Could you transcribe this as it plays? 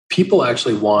people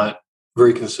actually want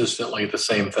very consistently the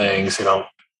same things, all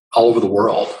over the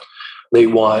world. They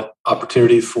want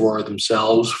opportunity for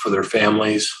themselves, for their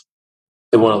families.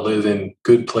 They want to live in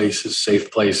good places,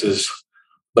 safe places.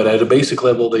 But at a basic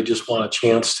level, they just want a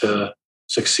chance to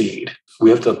succeed. We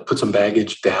have to put some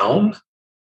baggage down,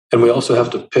 and we also have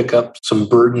to pick up some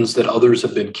burdens that others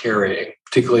have been carrying,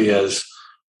 particularly as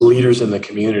leaders in the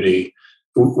community.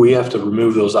 We have to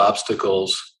remove those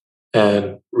obstacles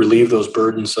and relieve those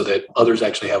burdens so that others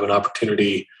actually have an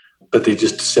opportunity that they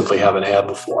just simply haven't had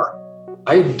before.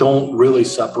 I don't really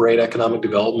separate economic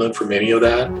development from any of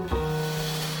that.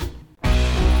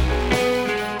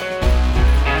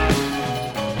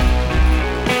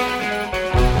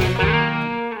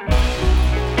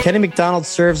 Kenny McDonald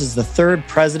serves as the third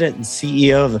president and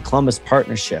CEO of the Columbus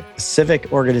Partnership, a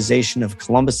civic organization of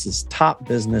Columbus's top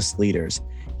business leaders.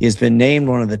 He has been named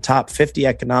one of the top 50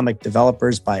 economic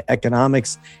developers by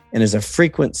Economics and is a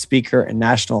frequent speaker and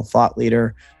national thought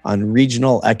leader on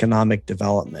regional economic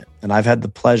development. And I've had the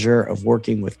pleasure of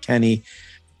working with Kenny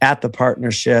at the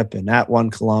partnership and at One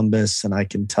Columbus. And I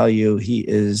can tell you, he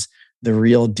is the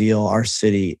real deal. Our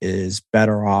city is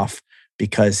better off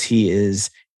because he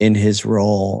is in his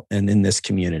role and in this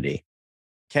community.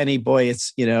 Kenny, boy,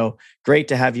 it's, great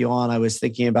to have you on. I was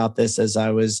thinking about this as I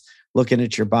was looking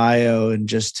at your bio and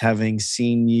just having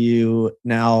seen you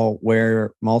now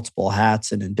wear multiple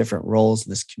hats and in different roles in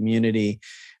this community.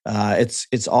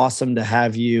 It's awesome to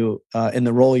have you in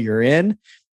the role you're in.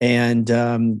 And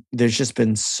there's just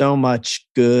been so much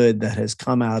good that has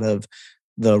come out of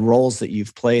the roles that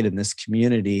you've played in this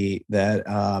community that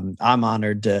I'm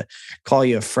honored to call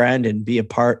you a friend and be a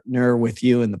partner with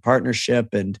you in the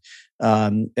partnership and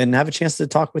have a chance to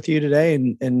talk with you today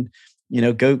and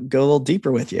go a little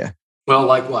deeper with you. Well,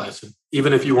 likewise.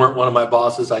 Even if you weren't one of my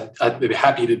bosses, I'd be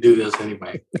happy to do this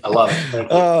anyway. I love it. Thank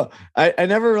you. I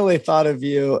never really thought of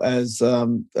you as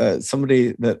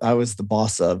somebody that I was the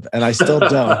boss of, and I still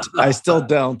don't. I still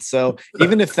don't. So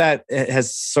even if that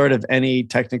has sort of any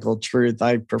technical truth,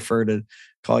 I prefer to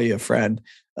call you a friend.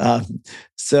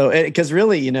 Because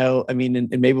really, and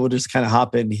maybe we'll just kind of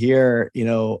hop in here,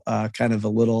 kind of a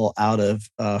little out of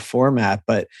format,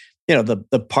 but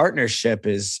the partnership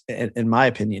is, in my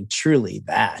opinion, truly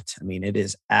that. It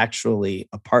is actually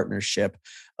a partnership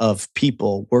of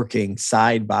people working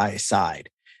side by side.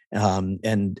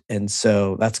 And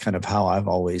so that's kind of how I've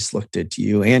always looked at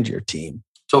you and your team.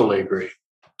 Totally agree.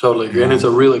 Yeah. And it's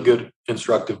a really good,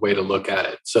 instructive way to look at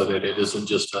it so that it isn't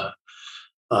just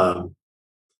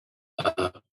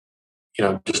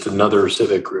just another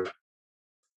civic group.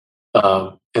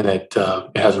 And it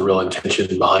has a real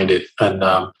intention behind it.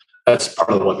 And that's part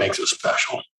of what makes it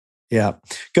special. Yeah.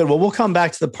 Good. Well, we'll come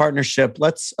back to the partnership.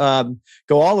 Let's go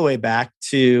all the way back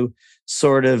to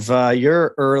sort of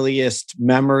your earliest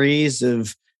memories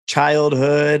of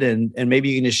childhood, and maybe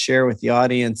you can just share with the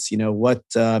audience,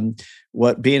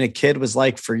 what being a kid was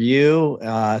like for you.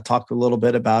 Talk a little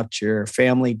bit about your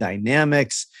family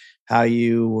dynamics, how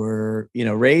you were,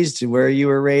 raised, where you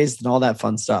were raised, and all that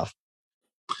fun stuff.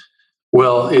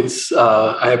 Well, it's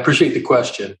I appreciate the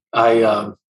question.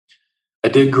 I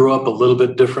did grow up a little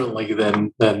bit differently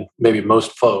than maybe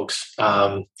most folks.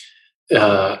 The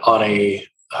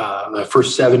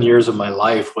first 7 years of my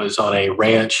life was on a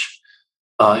ranch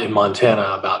in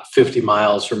Montana, about 50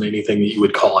 miles from anything that you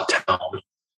would call a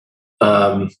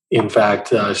town. In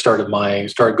fact, I started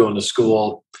going to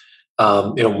school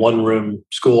in a one-room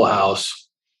schoolhouse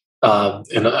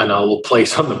in a little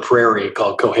place on the prairie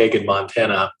called Cohagen,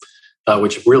 Montana,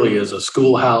 which really is a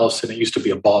schoolhouse, and it used to be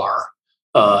a bar.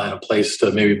 And a place to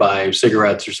maybe buy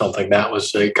cigarettes or something. That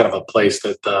was a kind of a place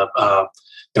that,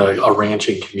 a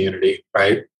ranching community,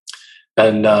 right?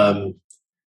 And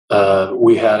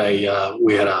we had a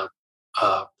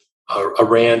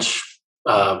ranch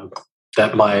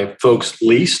that my folks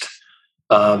leased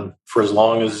for as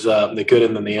long as they could,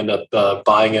 and then they ended up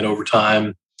buying it over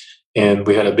time. And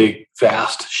we had a big,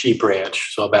 vast sheep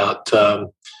ranch, so about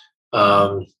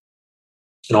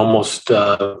almost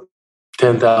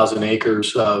 10,000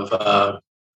 acres of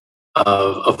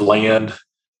land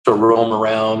to roam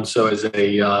around. So as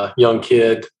a young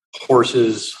kid,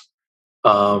 horses,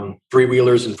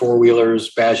 three-wheelers and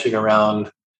four-wheelers bashing around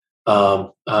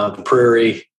the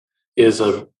prairie is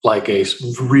a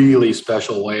really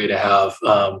special way to have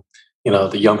the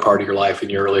young part of your life and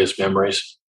your earliest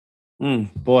memories.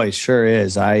 Boy, sure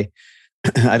is. I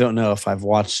don't know if I've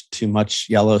watched too much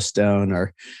Yellowstone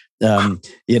or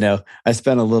I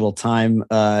spent a little time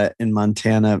in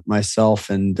Montana myself,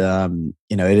 and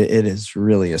it is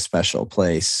really a special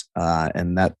place,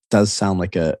 and that does sound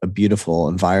like a beautiful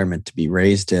environment to be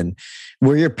raised in.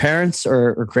 Were your parents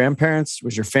or grandparents?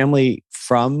 Was your family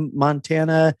from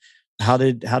Montana? How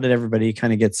did everybody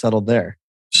kind of get settled there?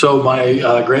 So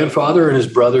my grandfather and his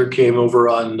brother came over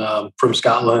from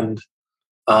Scotland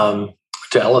to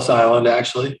Ellis Island,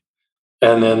 actually.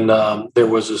 And then there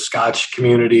was a Scotch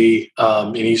community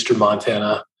in eastern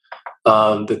Montana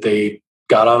that they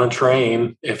got on a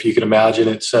train, if you can imagine,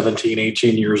 at 17,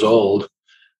 18 years old,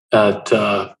 back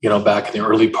in the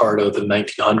early part of the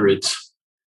 1900s,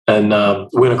 and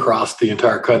went across the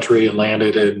entire country and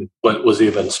landed in what was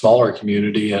even smaller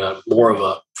community and more of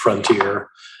a frontier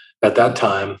at that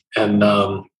time. And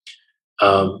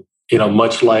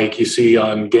much like you see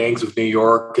on Gangs of New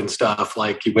York and stuff,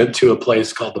 like you went to a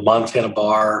place called the Montana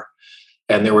Bar,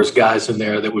 and there was guys in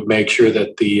there that would make sure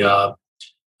that the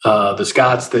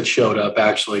Scots that showed up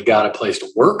actually got a place to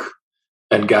work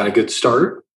and got a good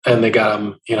start, and they got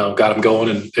them going,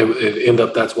 and it ended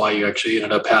up, that's why you actually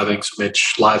ended up having so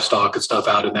much livestock and stuff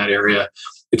out in that area.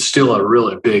 It's still a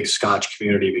really big Scotch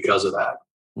community because of that.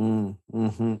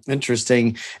 Mm-hmm.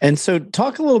 Interesting. And so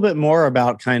talk a little bit more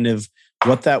about kind of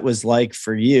what that was like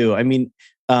for you. I mean,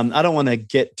 I don't want to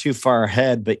get too far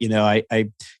ahead, but,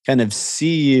 I kind of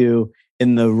see you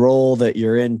in the role that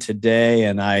you're in today.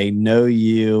 And I know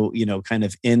you, kind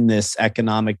of in this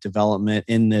economic development,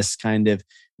 in this kind of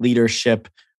leadership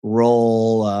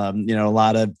role, a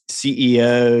lot of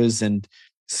CEOs and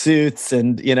suits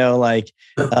and,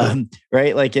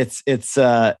 right. Like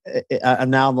I'm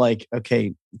now like,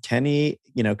 okay, Kenny,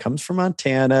 comes from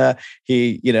Montana.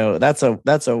 He, that's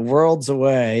a worlds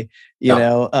away,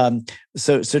 so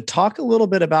talk a little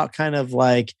bit about kind of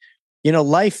like,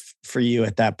 life for you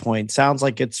at that point. Sounds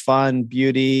like it's fun,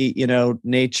 beauty,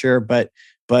 nature, but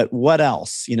what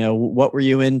else? What were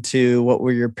you into? What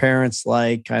were your parents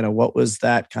like? Kind of what was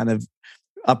that kind of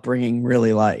upbringing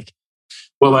really like?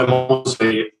 Well, my mom was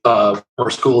a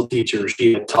school teacher.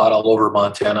 She had taught all over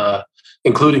Montana,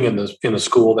 including in the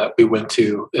school that we went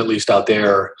to, at least out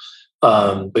there.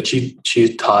 But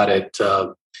she taught at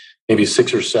maybe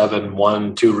 6 or 7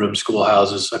 1-2 room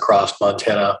schoolhouses across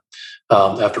Montana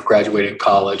after graduating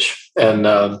college. And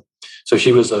so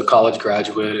she was a college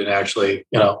graduate and actually,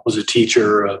 was a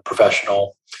teacher, a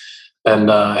professional, and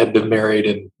had been married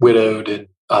and widowed, and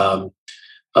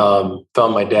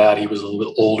found my dad. He was a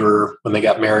little older when they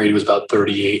got married. He was about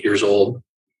 38 years old.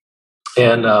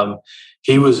 And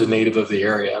he was a native of the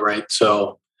area, right?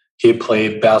 So he had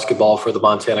played basketball for the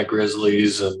Montana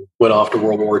Grizzlies and went off to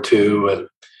World War II,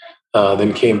 and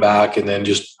then came back, and then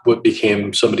just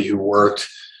became somebody who worked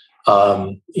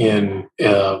in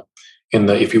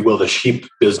the, if you will, the sheep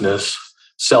business,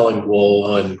 selling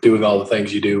wool and doing all the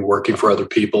things you do, working for other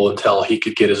people until he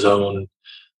could get his own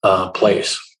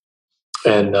place.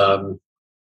 And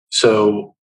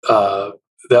so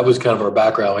that was kind of our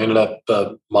background. I ended up,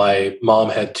 my mom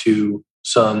had 2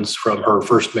 sons from her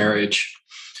first marriage.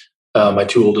 My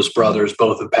 2 oldest brothers,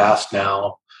 both have passed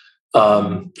now.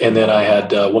 And then I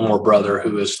had one more brother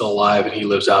who is still alive, and he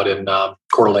lives out in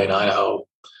Coeur d'Alene, Idaho.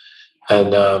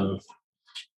 And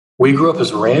we grew up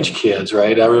as ranch kids,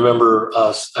 right? I remember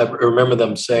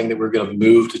them saying that we were going to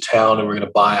move to town and we're going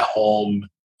to buy a home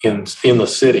in the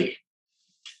city.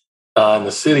 And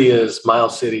the city is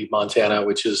Miles City, Montana,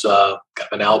 which is kind of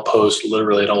an outpost,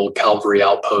 literally an old cavalry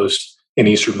outpost in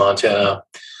eastern Montana.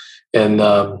 And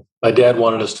my dad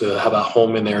wanted us to have a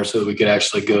home in there so that we could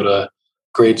actually go to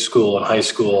grade school and high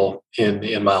school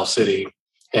in Miles City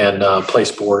and play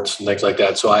sports and things like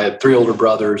that. So I had 3 older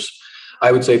brothers.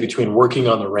 I would say between working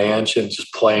on the ranch and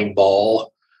just playing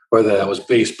ball, whether that was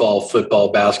baseball,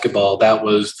 football, basketball, that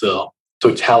was the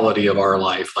totality of our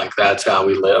life. Like that's how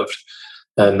we lived.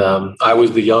 And I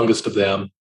was the youngest of them.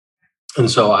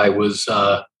 And so I was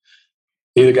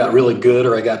either got really good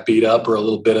or I got beat up, or a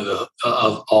little bit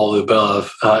of all the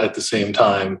above at the same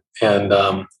time. And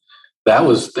that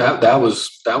was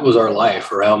our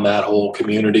life around that whole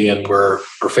community, and where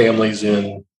our families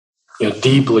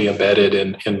deeply embedded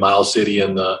in Miles City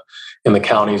and in the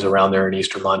counties around there in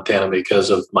eastern Montana, because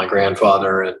of my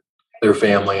grandfather and their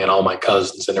family and all my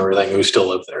cousins and everything who still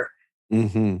live there.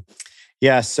 Mm-hmm.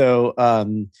 Yeah. So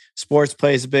sports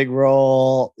plays a big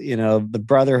role. The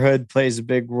brotherhood plays a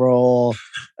big role.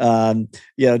 Tell me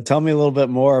a little bit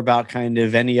more about kind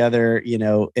of any other,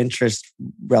 interest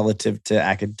relative to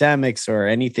academics, or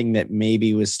anything that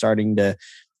maybe was starting to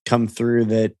come through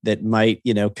that might,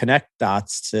 connect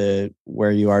dots to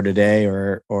where you are today,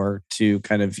 or to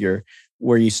kind of your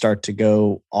where you start to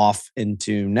go off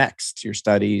into next, your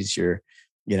studies, your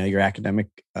academic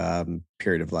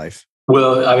period of life?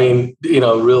 Well, I mean,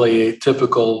 really a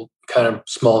typical kind of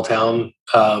small town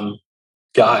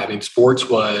guy. I mean, sports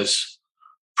was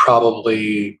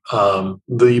probably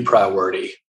the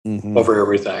priority over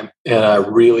everything. And I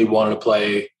really wanted to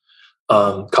play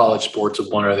college sports of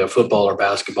one or the football or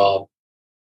basketball.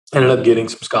 Ended up getting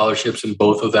some scholarships in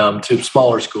both of them to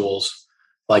smaller schools,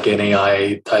 like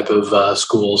NAIA type of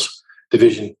schools,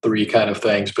 Division III kind of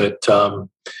things. But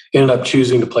ended up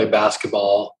choosing to play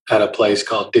basketball at a place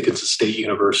called Dickinson State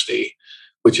University,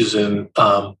 which is in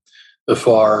the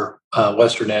far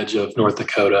western edge of North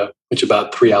Dakota, which is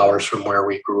about 3 hours from where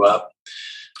we grew up.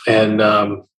 And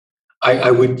I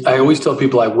always tell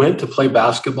people I went to play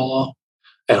basketball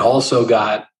and also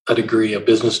got a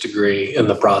business degree in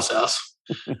the process.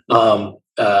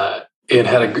 And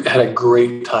had a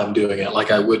great time doing it.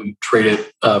 Like I wouldn't trade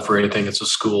it for anything. It's a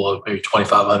school of maybe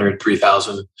 2,500,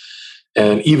 3,000.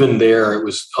 And even there, it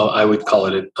was, I would call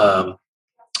it,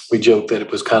 we joked that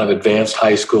it was kind of advanced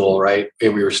high school, right?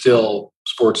 And we were still,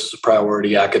 sports as a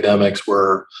priority, academics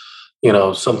were,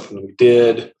 something we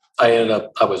did. I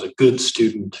was a good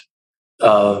student.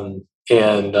 And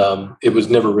it was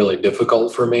never really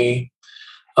difficult for me.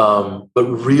 But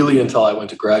really, until I went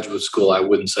to graduate school, I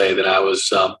wouldn't say that I was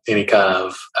I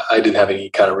didn't have any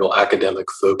kind of real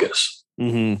academic focus.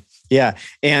 Mm-hmm. Yeah.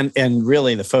 And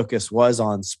really the focus was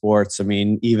on sports. I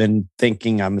mean, even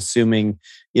thinking, I'm assuming,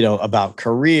 about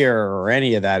career or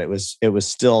any of that, it was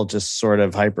still just sort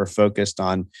of hyper focused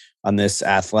on this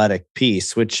athletic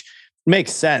piece, which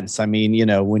makes sense. I mean,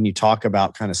 when you talk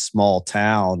about kind of small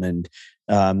town and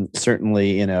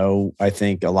certainly, I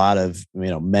think a lot of,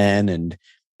 men and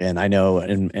I know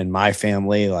in my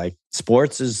family, like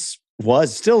sports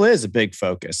still is a big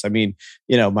focus. I mean,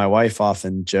 my wife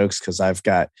often jokes because I've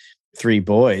got 3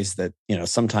 boys that,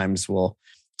 sometimes will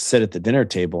sit at the dinner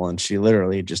table and she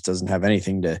literally just doesn't have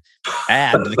anything to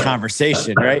add to the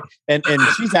conversation. Right. And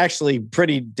she's actually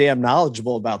pretty damn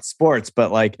knowledgeable about sports,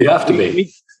 but like you have to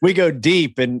be. We go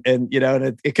deep and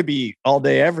it could be all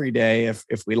day, every day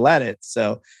if we let it.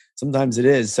 So sometimes it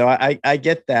is. So I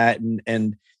get that.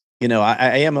 And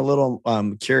I am a little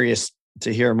curious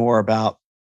to hear more about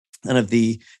kind of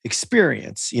the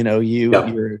experience.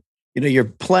 You're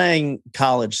playing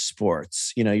college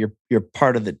sports. You're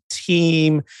part of the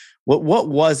team. What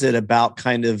was it about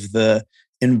kind of the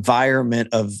environment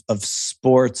of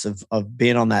sports of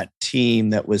being on that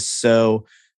team that was so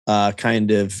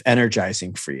kind of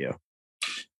energizing for you?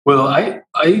 Well, I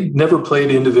never played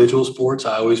individual sports.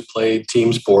 I always played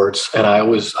team sports, and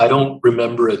I don't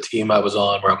remember a team I was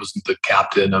on where I wasn't the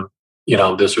captain of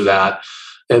this or that,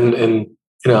 and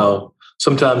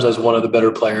sometimes I was one of the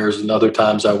better players, and other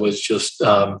times I was just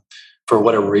for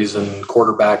whatever reason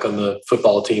quarterback on the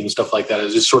football team and stuff like that. I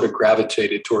just sort of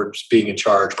gravitated towards being in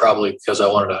charge, probably because I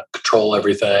wanted to control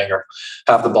everything or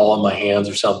have the ball in my hands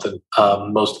or something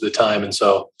most of the time, and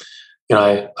so.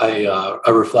 I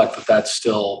reflect that that's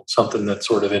still something that's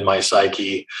sort of in my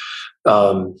psyche.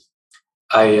 I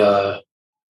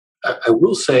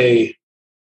will say,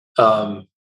 that's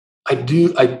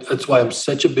why I'm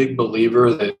such a big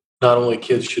believer that not only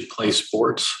kids should play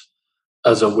sports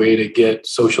as a way to get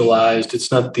socialized.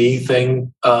 It's not the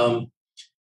thing, but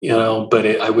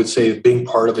I would say being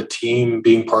part of a team,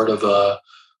 being part of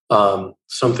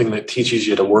something that teaches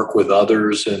you to work with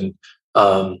others and,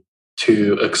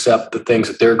 to accept the things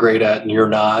that they're great at and you're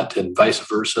not, and vice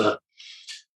versa,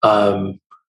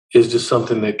 is just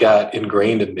something that got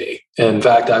ingrained in me. And in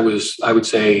fact, I would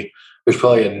say there's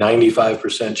probably a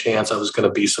 95% chance I was going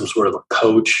to be some sort of a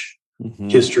coach,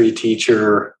 history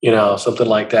teacher, something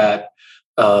like that.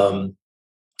 And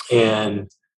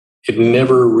it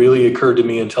never really occurred to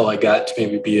me until I got to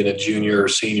maybe being a junior or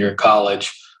senior in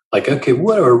college, like, okay,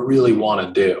 what do I really want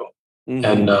to do?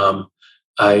 And,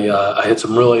 I had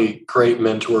some really great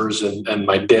mentors, and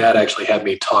my dad actually had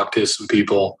me talk to some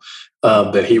people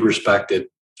that he respected.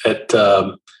 It's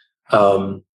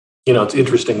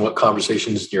interesting what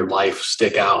conversations in your life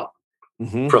stick out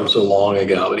from so long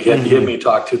ago. But he had me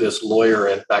talk to this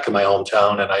lawyer back in my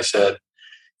hometown, and I said,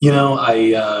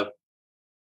 I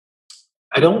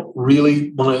don't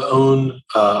really want to own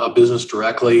a business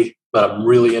directly, but I'm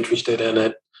really interested in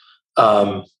it.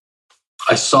 I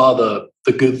saw the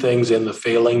good things and the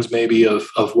failings maybe of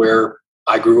where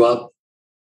I grew up,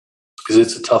 because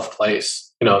it's a tough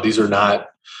place. It's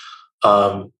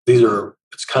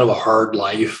kind of a hard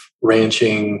life,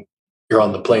 ranching. You're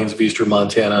on the plains of eastern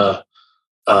Montana.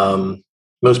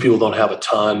 Most people don't have a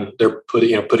ton. They're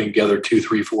putting together 2,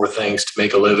 3, 4 things to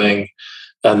make a living.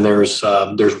 And there's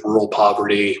rural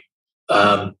poverty.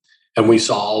 And we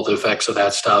saw all the effects of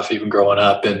that stuff even growing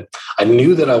up. And I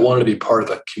knew that I wanted to be part of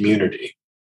a community,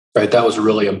 right? That was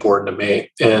really important to me.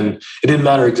 And it didn't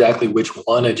matter exactly which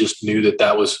one. I just knew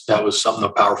that was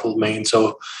something powerful to me. And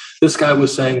so this guy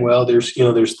was saying, well, there's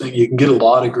things you can get a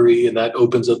law degree, and that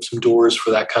opens up some doors for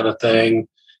that kind of thing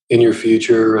in your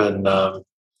future. And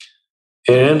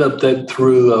it ended up that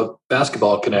through a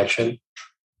basketball connection,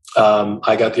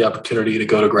 I got the opportunity to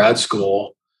go to grad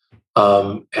school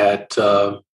at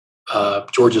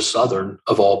Georgia Southern,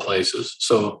 of all places.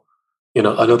 So,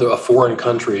 a foreign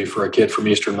country for a kid from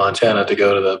Eastern Montana to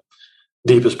go to the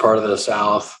deepest part of the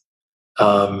South.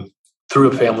 Through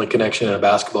a family connection and a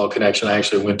basketball connection, I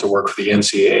actually went to work for the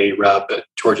NCAA rep at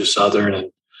Georgia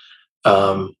Southern,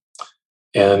 and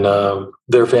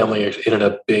their family ended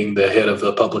up being the head of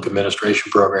the public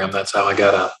administration program. That's how I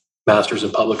got a master's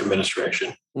in public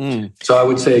administration. So I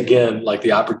would say, again, like,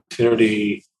 the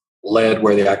opportunity led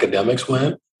where the academics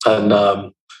went. And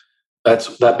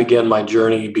that began my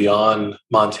journey beyond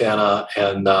Montana.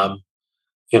 And,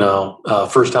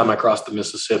 first time I crossed the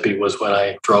Mississippi was when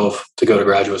I drove to go to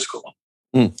graduate school.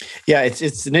 Yeah,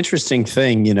 it's an interesting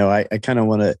thing. I kind of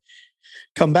want to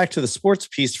come back to the sports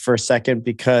piece for a second,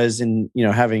 because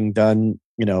having done,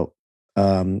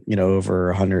 over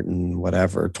 100 and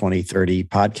whatever, 20, 30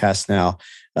 podcasts now,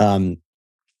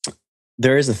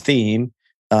 there is a theme.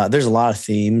 There's a lot of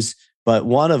themes, but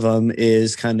one of them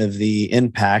is kind of the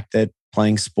impact that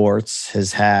playing sports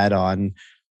has had on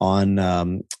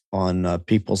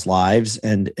people's lives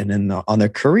and on their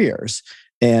careers.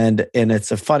 And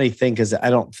it's a funny thing, because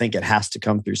I don't think it has to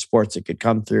come through sports. It could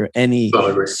come through any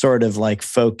sort of like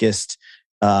focused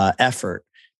effort,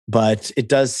 but it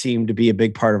does seem to be a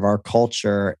big part of our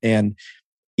culture. And,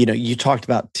 you talked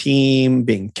about team,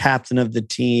 being captain of the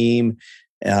team.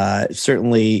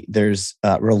 Certainly there's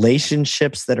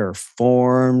relationships that are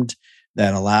formed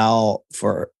that allow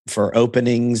for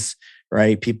openings,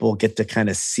 right? People get to kind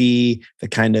of see the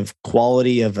kind of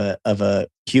quality of a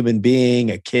human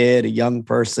being, a kid, a young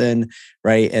person,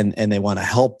 right? And they want to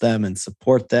help them and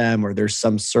support them, or there's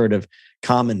some sort of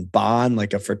common bond,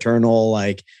 like a fraternal,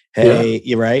 like, hey,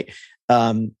 you're right.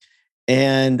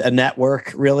 And a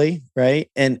network, really, right?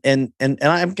 And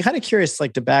I'm kind of curious,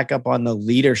 like, to back up on the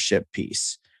leadership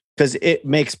piece, because it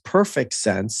makes perfect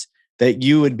sense that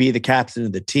you would be the captain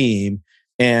of the team,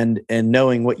 and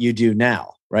knowing what you do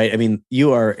now, right? I mean,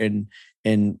 you are in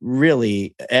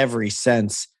really every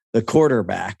sense the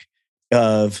quarterback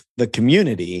of the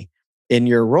community in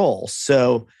your role.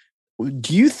 So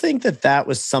do you think that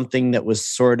was something that was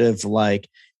sort of like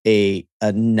a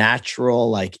natural,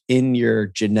 like, in your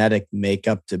genetic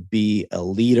makeup, to be a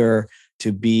leader,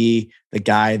 to be the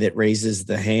guy that raises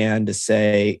the hand to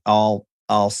say, I'll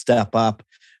step up?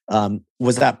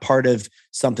 Was that part of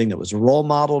something that was role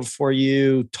modeled for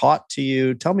you, taught to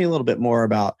you? Tell me a little bit more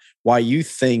about why you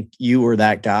think you were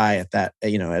that guy at that,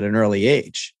 at an early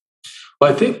age.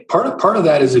 Well, I think part of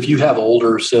that is, if you have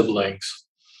older siblings,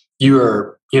 you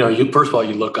first of all,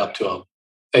 you look up to them,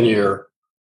 and you're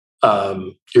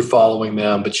following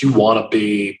them, but you want to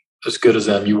be as good as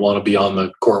them. You want to be on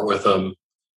the court with them,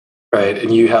 right?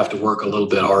 And you have to work a little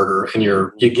bit harder, and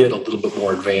you get a little bit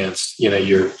more advanced.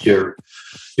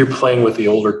 You're playing with the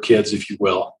older kids, if you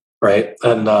will, right?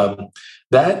 And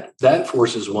that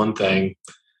forces one thing.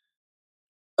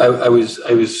 I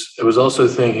was also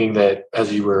thinking that,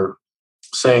 as you were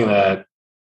saying that,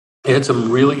 I had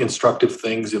some really instructive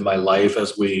things in my life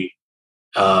as we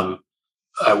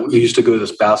used to go to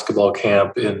this basketball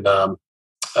camp in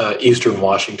Eastern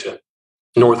Washington,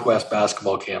 Northwest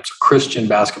basketball camps, Christian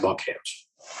basketball camps,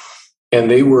 and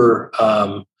they were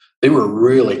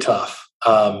really tough.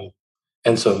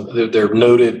 And so they're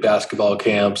noted basketball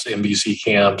camps, NBC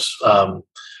camps. A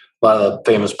lot of the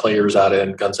famous players out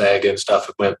in Gonzaga and stuff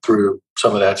went through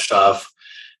some of that stuff,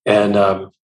 and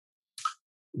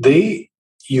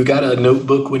you got a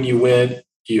notebook when you went.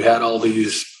 You had all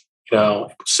these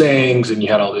sayings, and you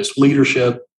had all this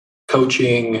leadership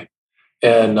coaching.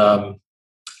 And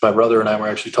my brother and I were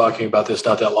actually talking about this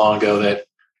not that long ago, that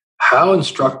how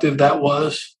instructive that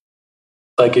was.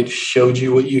 Like, it showed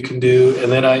you what you can do.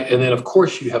 And then of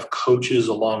course you have coaches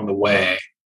along the way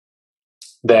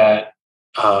that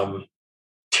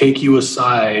take you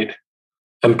aside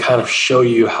and kind of show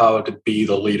you how to be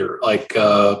the leader. Like,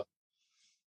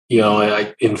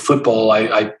 in football,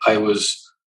 I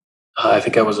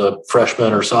think I was a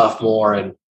freshman or sophomore,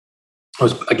 and I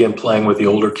was again playing with the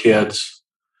older kids.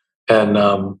 And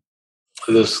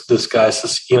this guy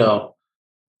says,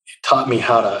 taught me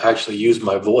how to actually use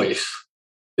my voice.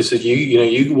 He said,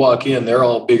 you walk in, they're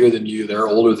all bigger than you, they're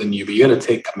older than you, but you got to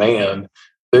take command.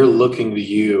 They're looking to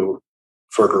you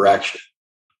for direction,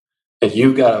 and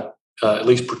you got to at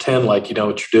least pretend like you know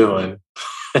what you're doing,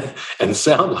 and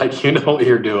sound like you know what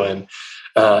you're doing,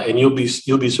 and you'll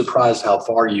be surprised how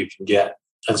far you can get.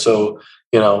 And so,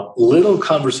 little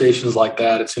conversations like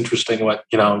that, it's interesting what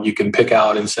you can pick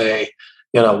out and say,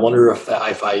 I wonder if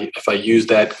I use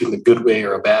that in a good way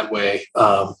or a bad way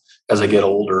as I get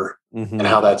older, and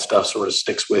how that stuff sort of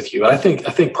sticks with you. And I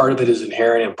think part of it is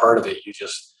inherent, and part of it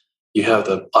you have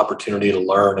the opportunity to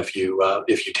learn if you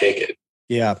take it.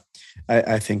 Yeah,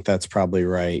 I think that's probably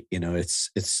right.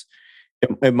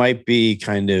 It might be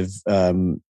kind of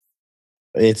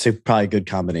it's probably a good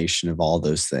combination of all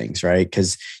those things, right?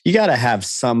 Because you got to have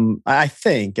some, I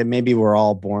think, and maybe we're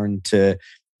all born to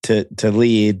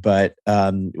lead, but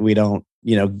we don't,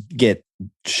 get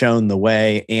shown the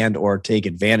way and or take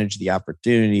advantage of the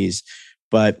opportunities.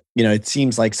 But it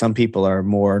seems like some people are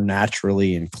more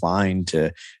naturally inclined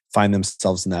to find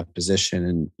themselves in that position,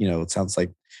 and it sounds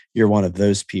like you're one of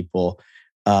those people.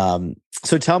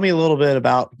 So tell me a little bit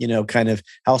about kind of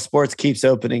how sports keeps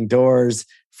opening doors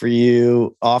for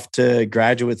you, off to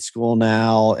graduate school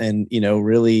now, and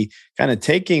really kind of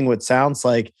taking what sounds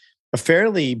like a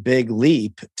fairly big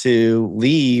leap to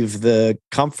leave the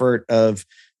comfort of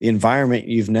the environment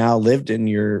you've now lived in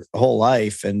your whole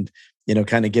life, and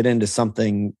kind of get into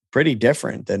something pretty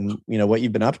different than what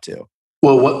you've been up to.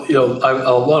 Well, I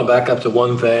want to back up to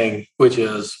one thing, which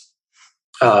is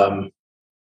the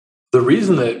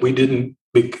reason that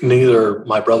neither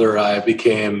my brother or I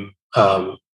became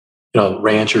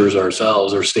ranchers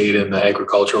ourselves or stayed in the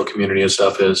agricultural community and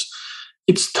stuff is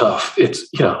it's tough. It's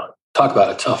talk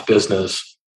about a tough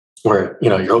business where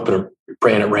you're hoping,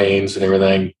 praying it rains and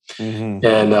everything. Mm-hmm.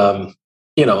 And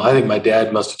I think my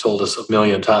dad must have told us a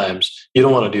million times, you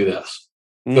don't want to do this.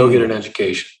 Mm-hmm. Go get an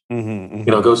education. Mm-hmm.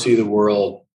 Mm-hmm. Go see the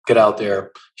world. Get out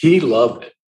there. He loved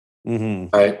it.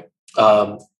 Mm-hmm. Right.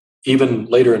 Even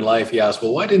later in life, he asked,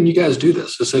 well, why didn't you guys do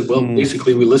this? I said, well,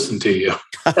 basically we listened to you.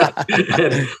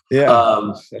 And,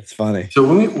 yeah, that's funny. So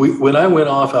when I went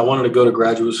off, I wanted to go to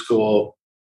graduate school.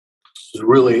 I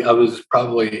was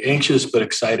probably anxious, but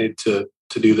excited to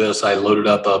do this. I loaded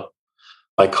up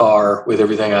my car with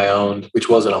everything I owned, which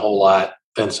wasn't a whole lot,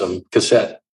 and some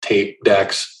cassette tape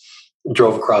decks,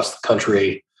 drove across the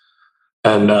country.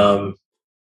 And,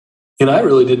 I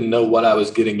really didn't know what I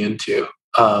was getting into.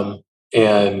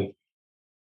 And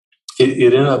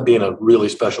it ended up being a really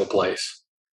special place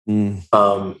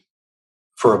for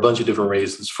a bunch of different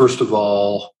reasons. First of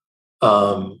all,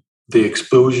 the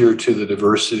exposure to the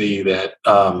diversity that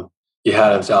you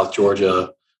had in South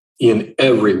Georgia in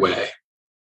every way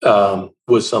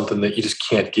was something that you just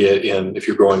can't get if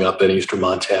you're growing up in Eastern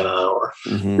Montana or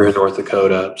you're in North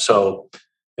Dakota. So,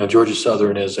 Georgia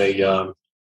Southern is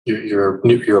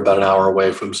you're about an hour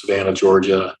away from Savannah,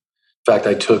 Georgia. In fact,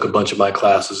 I took a bunch of my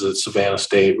classes at Savannah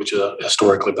State, which is a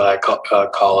historically black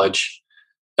college,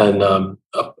 and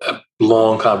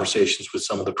long conversations with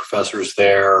some of the professors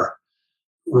there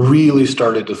really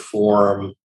started to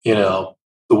form, the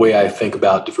way I think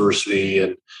about diversity,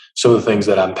 and some of the things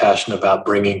that I'm passionate about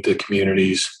bringing to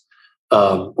communities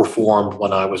were formed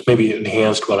when I was maybe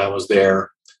enhanced when I was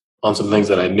there on some things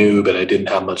that I knew, but I didn't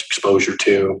have much exposure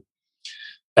to.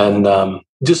 And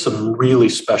just some really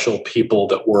special people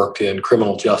that worked in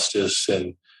criminal justice,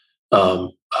 and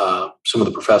some of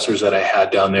the professors that I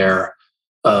had down there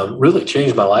really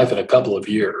changed my life in a couple of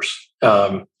years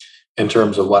in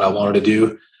terms of what I wanted to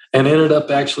do, and ended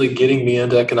up actually getting me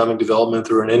into economic development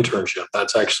through an internship.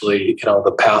 That's actually,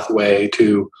 the pathway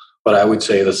to what I would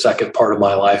say the second part of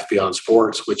my life beyond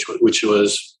sports, which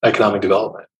was economic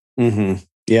development. Mm-hmm.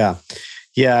 Yeah.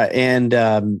 Yeah. And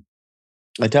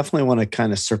I definitely want to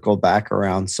kind of circle back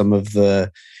around some of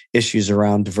the issues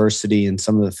around diversity and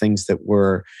some of the things that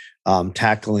we're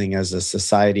tackling as a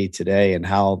society today, and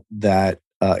how that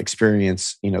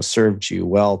experience, served you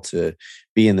well to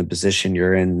be in the position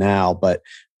you're in now. But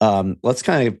let's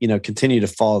kind of, continue to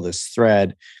follow this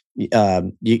thread.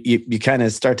 You kind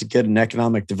of start to get an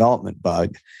economic development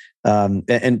bug,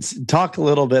 and talk a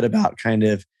little bit about kind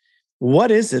of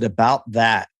what is it about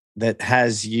that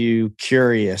has you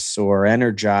curious or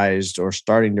energized or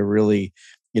starting to really,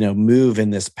 move in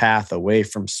this path away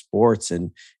from sports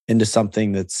and into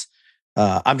something that's,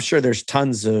 I'm sure there's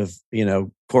tons of,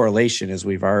 correlation, as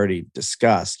we've already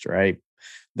discussed, right?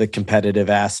 The competitive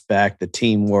aspect, the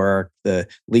teamwork, the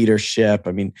leadership.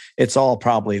 I mean, it's all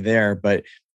probably there, but,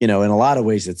 in a lot of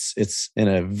ways it's in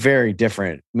a very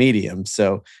different medium.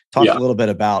 So talk a little bit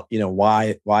about,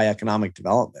 why economic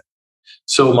development.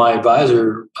 So my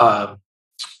advisor,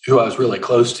 who I was really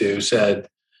close to, said,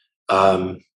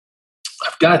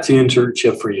 I've got the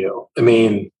internship for you. I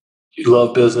mean, you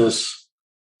love business.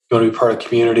 You want to be part of a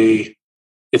community.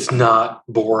 It's not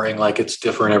boring, like it's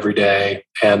different every day.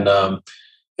 And I'm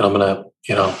going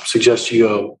to, suggest you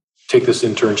go take this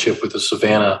internship with the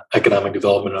Savannah Economic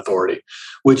Development Authority,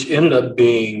 which ended up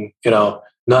being,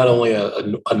 not only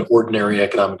an ordinary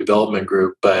economic development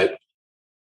group, but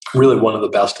really one of the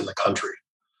best in the country.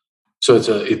 So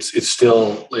it's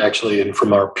still actually, and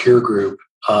from our peer group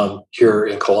here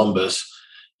in Columbus,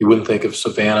 you wouldn't think of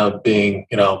Savannah being,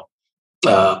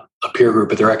 a peer group,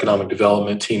 but their economic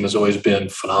development team has always been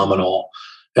phenomenal,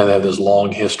 and they have this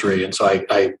long history. And so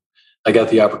I got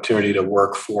the opportunity to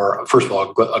work for, first of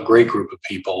all, a great group of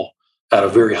people at a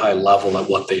very high level at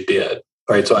what they did.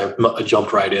 Right, so I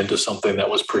jumped right into something that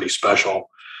was pretty special.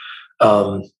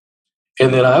 And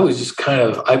then I was just kind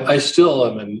of, I still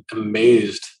am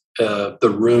amazed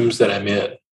the rooms that I'm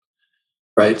in.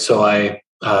 Right, so I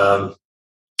go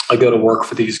to work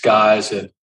for these guys,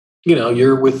 and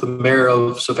you're with the mayor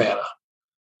of Savannah,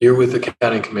 you're with the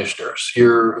county commissioners,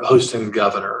 you're hosting the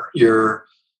governor, you're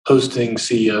hosting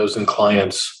CEOs and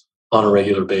clients on a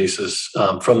regular basis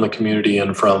from the community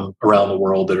and from around the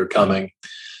world that are coming.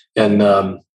 And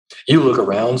you look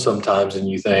around sometimes and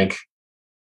you think,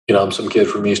 I'm some kid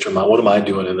from Eastern Mount. What am I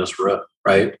doing in this room,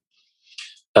 right?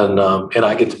 And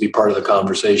I get to be part of the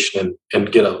conversation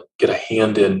and get a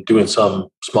hand in doing some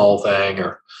small thing,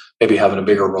 or maybe having a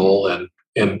bigger role in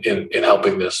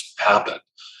helping this happen.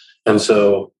 And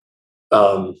so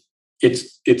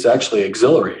it's actually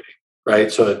exhilarating, right?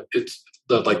 So it's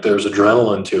like there's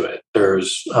adrenaline to it.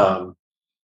 There's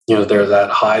there's that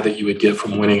high that you would get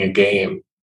from winning a game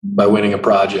by winning a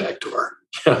project, or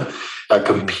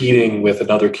competing with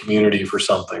another community for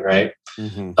something, right?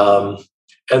 Mm-hmm.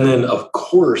 And then, of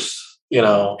course,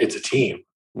 it's a team.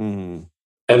 Mm-hmm.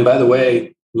 And by the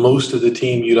way, most of the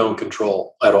team you don't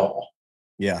control at all.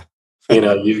 Yeah.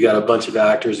 You've got a bunch of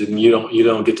actors, and you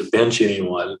don't get to bench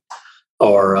anyone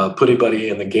or put anybody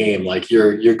in the game. Like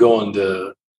you're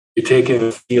taking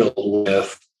the field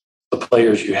with the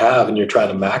players you have, and you're trying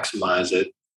to maximize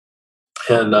it.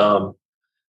 And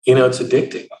it's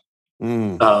addicting.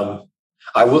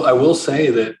 I will say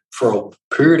that for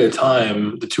a period of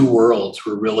time, the two worlds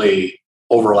were really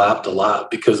overlapped a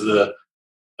lot, because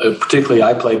particularly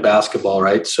I played basketball,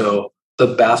 right? So the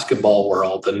basketball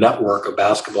world, the network of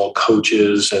basketball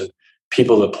coaches and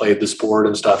people that played the sport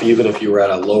and stuff, even if you were at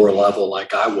a lower level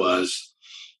like I was,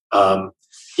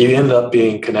 you end up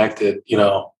being connected,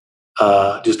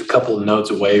 just a couple of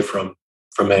nodes away from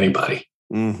anybody.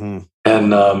 Mm-hmm.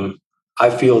 And I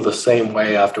feel the same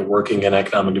way after working in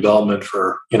economic development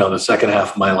for, the second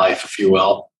half of my life, if you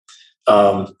will,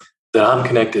 that I'm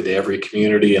connected to every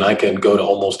community, and I can go to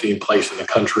almost any place in the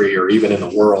country or even in the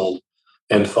world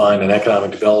and find an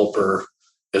economic developer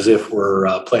as if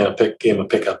we're playing a game of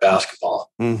pickup basketball.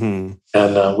 Mm-hmm.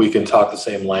 And we can talk the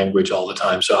same language all the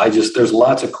time. So there's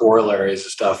lots of corollaries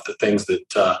and stuff, the things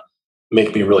that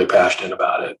make me really passionate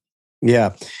about it.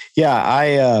 Yeah. Yeah.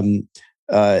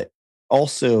 I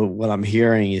also, what I'm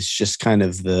hearing is just kind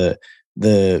of the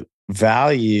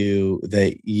value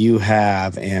that you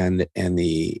have and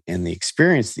the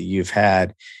experience that you've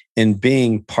had in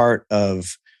being part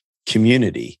of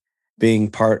community,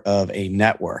 being part of a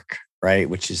network, right?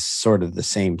 Which is sort of the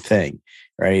same thing,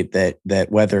 right? That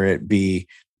whether it be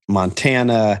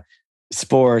Montana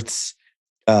sports,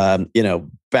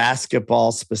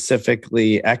 basketball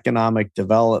specifically, economic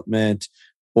development,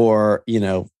 or,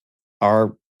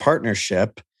 our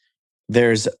partnership,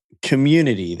 there's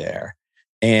community there.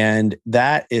 And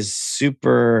that is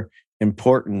super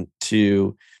important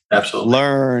to absolutely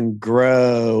learn,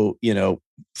 grow,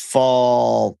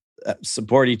 fall,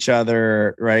 support each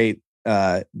other, right?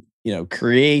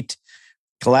 Create,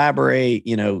 collaborate.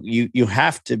 You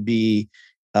have to be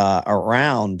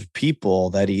around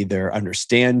people that either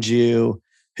understand you,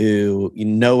 who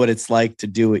know what it's like to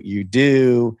do what you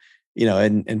do.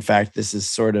 And in fact, this is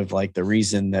sort of like the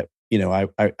reason that, I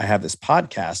have this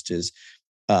podcast is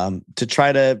to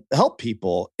try to help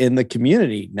people in the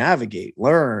community navigate,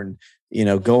 learn,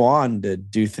 go on to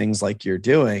do things like you're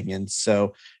doing. And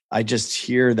so I just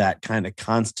hear that kind of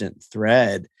constant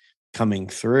thread coming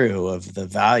through of the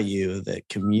value that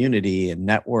community and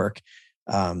network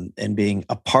and being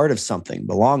a part of something,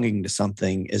 belonging to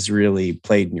something is really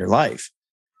played in your life.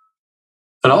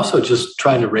 And also just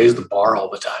trying to raise the bar all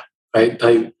the time,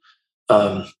 right?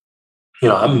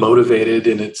 I'm motivated,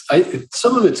 and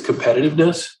some of it's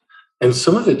competitiveness, and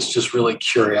some of it's just really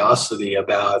curiosity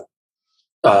about,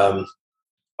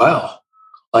 wow,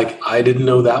 like I didn't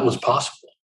know that was possible.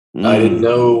 I didn't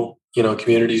know,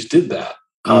 communities did that.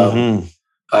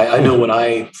 I know when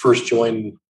I first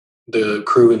joined the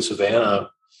crew in Savannah,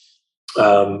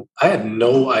 I had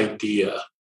no idea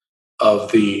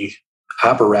of the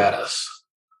apparatus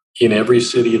in every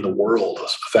city in the world,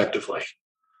 effectively,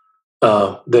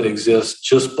 that exists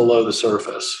just below the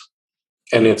surface.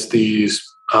 And it's these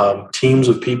teams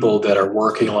of people that are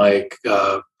working like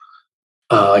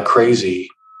crazy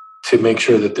to make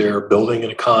sure that they're building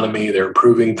an economy, they're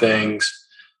improving things,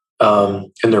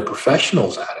 and they're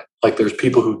professionals at it. Like there's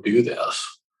people who do this.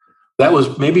 That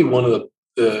was maybe one of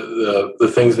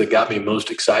the things that got me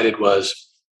most excited was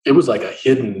it was like a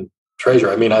hidden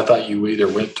treasure. I mean, I thought you either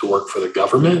went to work for the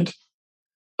government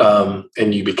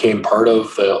and you became part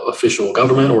of the official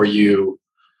government, or you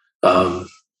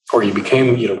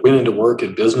became, went into work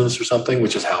in business or something,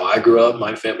 which is how I grew up.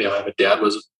 My family, my dad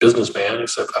was a businessman,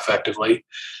 effectively,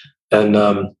 and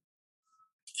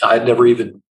I never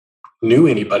even knew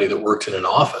anybody that worked in an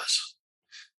office.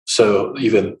 So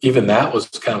even that was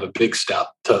kind of a big step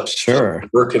to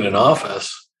work in an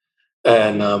office,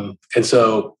 and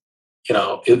so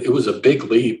it was a big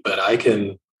leap. But I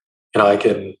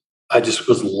just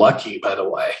was lucky, by the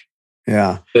way,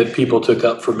 that people took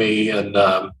up for me and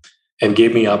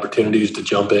gave me opportunities to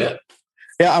jump in.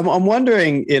 Yeah, I'm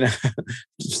wondering,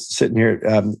 just sitting here,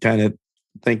 kind of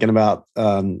thinking about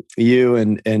you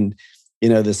and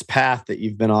this path that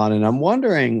you've been on, and I'm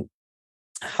wondering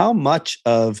how much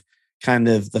of kind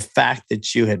of the fact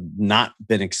that you had not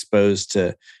been exposed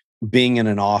to being in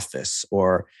an office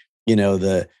or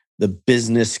the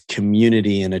business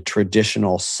community in a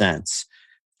traditional sense,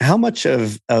 how much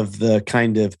of the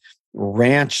kind of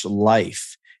ranch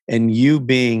life and you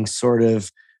being sort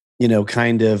of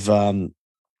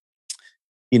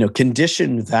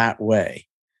conditioned that way,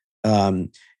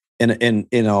 and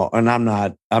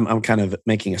I'm kind of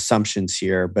making assumptions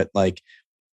here, but like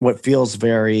what feels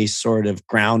very sort of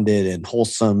grounded and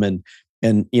wholesome and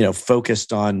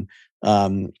focused on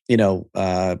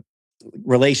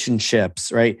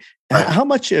relationships, right? How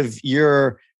much of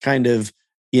your kind of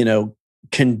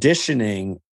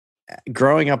conditioning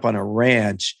growing up on a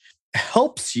ranch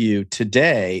helps you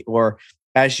today, or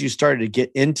as you started to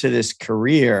get into this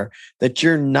career, that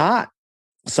you're not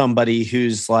somebody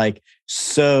who's like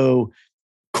so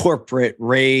corporate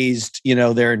raised,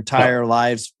 their entire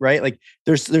lives, right? Like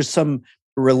there's some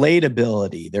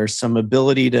relatability, there's some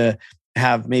ability to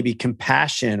have maybe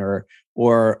compassion or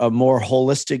a more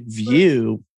holistic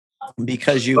view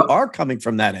because you are coming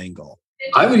from that angle.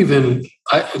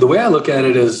 The way I look at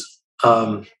it is,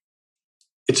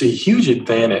 it's a huge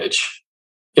advantage,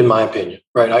 in my opinion,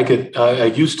 right? I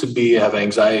used to have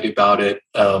anxiety about it.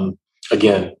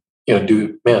 Again,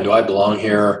 do I belong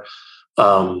here?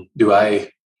 Should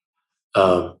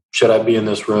I be in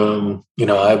this room?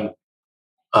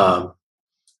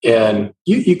 And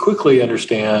you quickly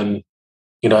understand,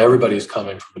 everybody's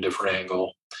coming from a different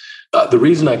angle. The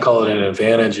reason I call it an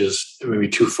advantage is maybe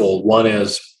twofold. One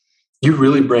is you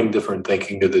really bring different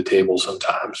thinking to the table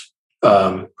sometimes.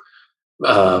 And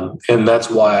that's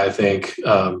why I think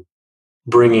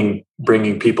bringing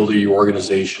people to your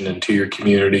organization and to your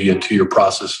community and to your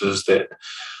processes that,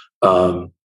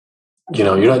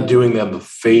 you're not doing them a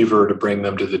favor to bring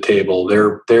them to the table.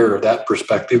 That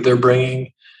perspective they're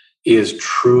bringing is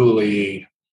truly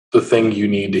the thing you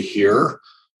need to hear,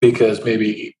 because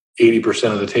maybe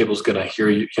 80% of the table is going to hear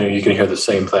you. You can hear the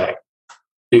same thing.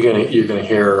 You're going to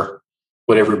hear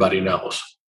what everybody knows.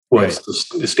 What's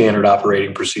the standard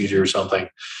operating procedure or something.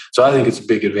 So I think it's a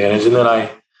big advantage. And then I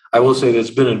will say that it's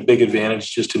been a big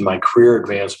advantage just in my career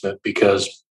advancement,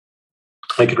 because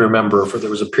I can remember there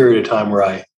was a period of time where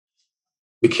I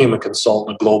became a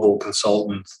global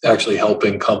consultant, actually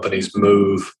helping companies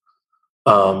move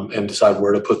and decide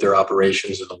where to put their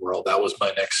operations in the world. That was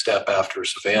my next step after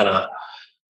Savannah.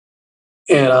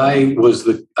 And I was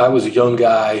a young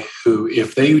guy who,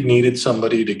 if they needed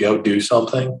somebody to go do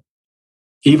something,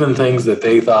 even things that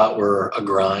they thought were a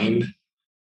grind,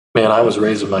 man, I was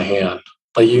raising my hand.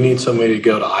 Like, you need somebody to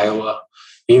go to Iowa.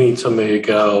 You need somebody to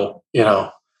go,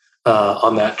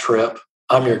 on that trip.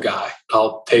 I'm your guy.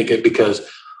 I'll take it, because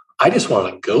I just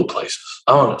want to go places.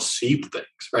 I want to see things,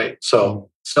 right? So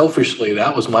selfishly,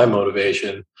 that was my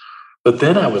motivation. But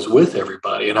then I was with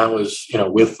everybody, and I was,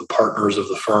 with the partners of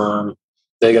the firm.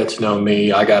 They got to know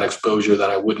me. I got exposure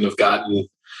that I wouldn't have gotten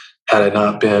had I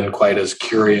not been quite as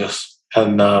curious.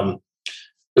 And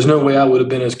there's no way I would have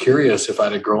been as curious if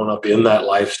I'd have grown up in that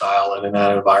lifestyle and in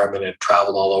that environment and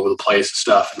traveled all over the place and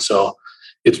stuff. And so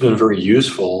it's been very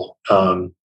useful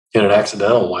in an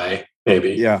accidental way,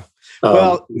 maybe. Yeah.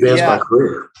 Advance my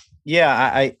career.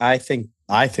 Yeah, I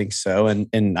think so.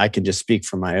 And I can just speak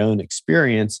from my own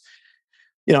experience.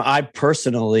 I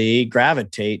personally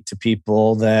gravitate to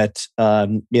people that,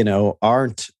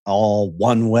 aren't all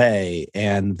one way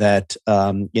and that,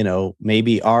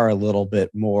 maybe are a little bit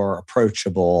more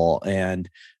approachable. And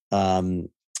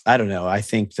I don't know. I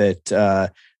think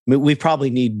that we probably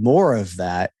need more of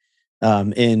that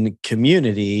in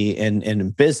community and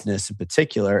in business in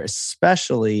particular,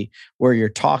 especially where you're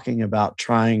talking about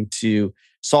trying to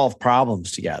solve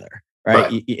problems together,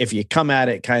 right? Right. If you come at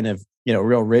it kind of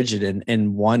real rigid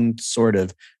in one sort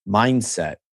of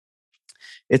mindset,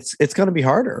 it's going to be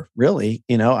harder, really.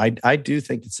 I do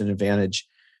think it's an advantage.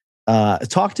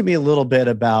 Talk to me a little bit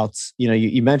about,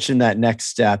 you mentioned that next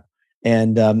step,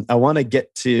 and I want to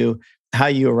get to how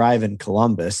you arrive in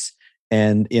Columbus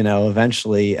and,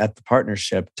 eventually at the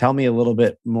partnership. Tell me a little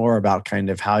bit more about kind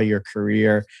of how your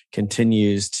career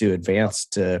continues to advance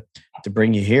to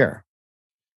bring you here.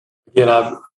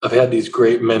 I've had these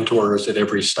great mentors at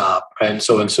every stop. And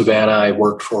so in Savannah, I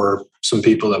worked for some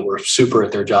people that were super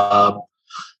at their job,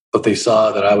 but they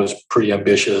saw that I was pretty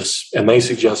ambitious, and they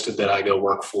suggested that I go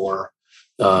work for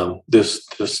this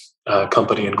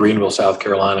company in Greenville, South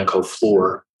Carolina called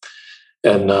Fluor.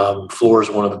 And Fluor is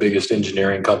one of the biggest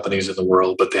engineering companies in the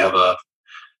world, but they have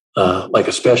like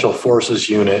a special forces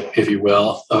unit, if you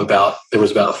will. There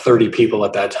was about 30 people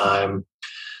at that time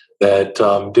that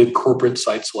did corporate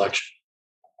site selection.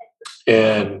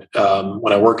 And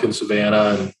when I work in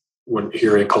Savannah and when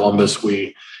here in Columbus,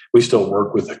 we still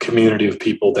work with a community of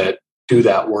people that do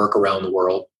that work around the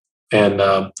world. And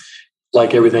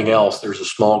like everything else, there's a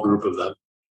small group of them.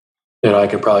 I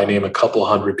can probably name a couple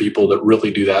hundred people that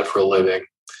really do that for a living.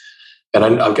 And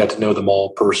I've got to know them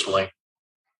all personally.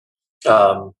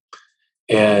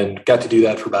 And got to do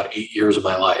that for about 8 years of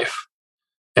my life.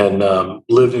 And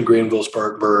lived in Greenville,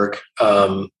 Spartanburg,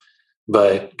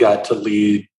 but got to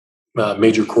lead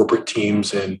major corporate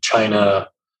teams in China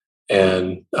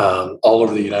and all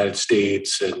over the United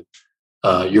States and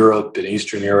Europe and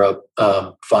Eastern Europe,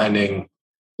 finding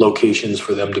locations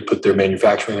for them to put their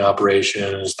manufacturing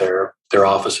operations, their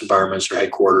office environments, their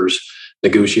headquarters,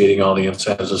 negotiating all the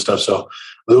incentives and stuff. So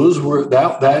those were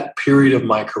that period of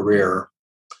my career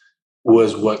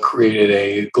was what created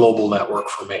a global network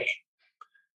for me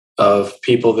of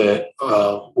people that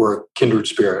were kindred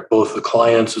spirit, both the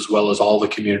clients as well as all the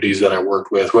communities that I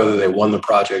worked with, whether they won the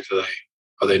project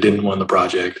or they didn't win the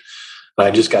project. And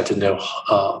I just got to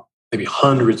know maybe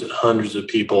hundreds and hundreds of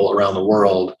people around the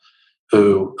world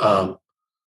who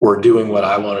were doing what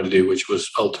I wanted to do, which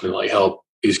was ultimately help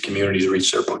these communities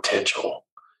reach their potential.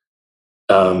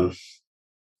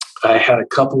 I had a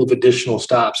couple of additional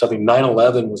stops. I mean,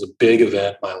 9/11 was a big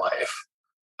event in my life.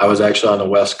 I was actually on the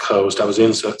West Coast. I was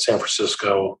in San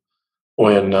Francisco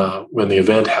when the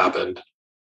event happened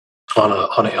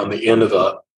on the end of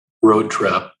a road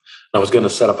trip. And I was going to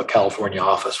set up a California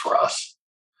office for us,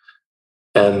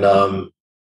 and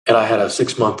I had a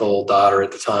 6-month-old daughter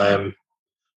at the time,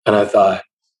 and I thought,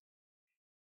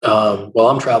 well,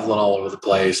 I'm traveling all over the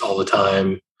place all the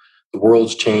time. The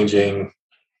world's changing.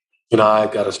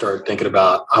 I've got to start thinking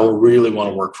about, I really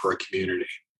want to work for a community.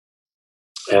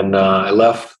 And I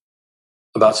left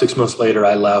about 6 months later.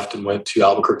 I left and went to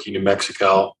Albuquerque, New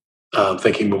Mexico,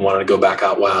 thinking we wanted to go back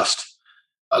out west.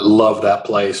 I love that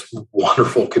place.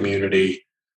 Wonderful community,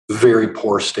 very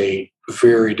poor state,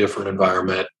 very different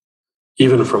environment,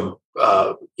 even from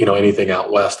anything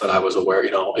out west that I was aware,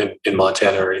 in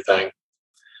Montana or anything.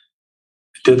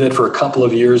 Did that for a couple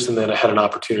of years, and then I had an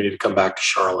opportunity to come back to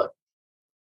Charlotte.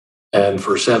 And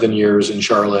for 7 years in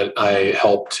Charlotte, I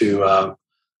helped to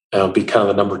be kind of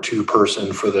the number 2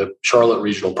 person for the Charlotte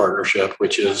Regional Partnership,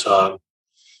 which is an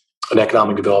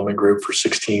economic development group for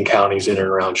 16 counties in and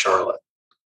around Charlotte.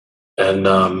 And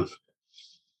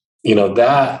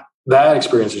that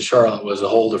experience in Charlotte was a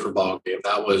whole different ballgame.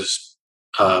 That was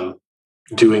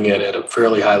doing it at a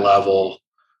fairly high level,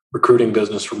 recruiting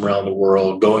business from around the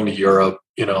world, going to Europe,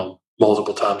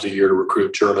 multiple times a year to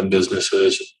recruit German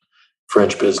businesses,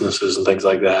 French businesses, and things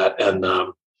like that.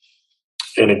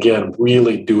 And again,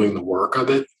 really doing the work of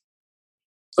it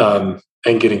and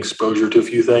getting exposure to a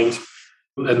few things.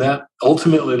 And that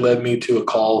ultimately led me to a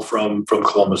call from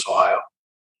Columbus, Ohio.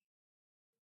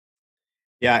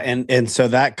 Yeah, and so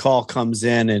that call comes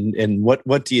in, and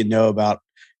what do you know about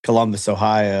Columbus,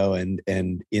 Ohio, and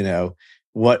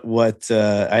what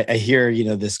I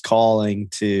hear, this calling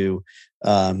to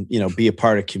be a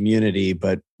part of community,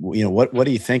 but what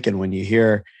are you thinking when you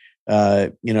hear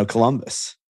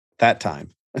Columbus that time?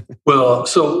 Well,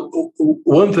 so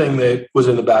one thing that was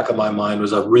in the back of my mind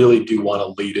was I really do want to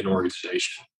lead an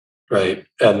organization, right?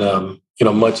 And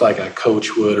much like a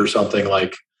coach would or something,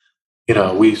 like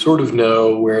we sort of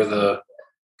know where the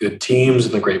good teams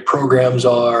and the great programs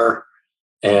are.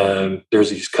 And there's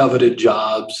these coveted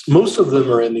jobs. Most of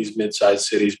them are in these mid-sized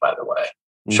cities, by the way,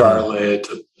 Charlotte,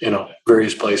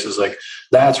 various places. Like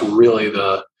that's really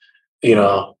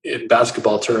in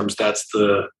basketball terms, that's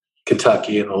the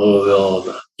Kentucky and the Louisville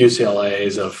and the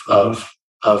UCLA's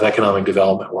of economic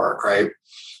development work, right?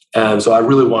 And so I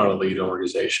really wanted to lead an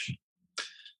organization.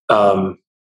 My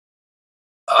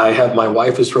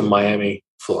wife is from Miami,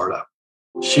 Florida.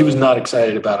 She was not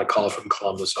excited about a call from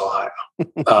Columbus, Ohio.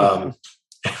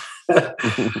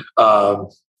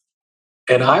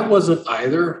 And I wasn't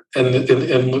either.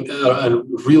 And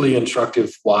really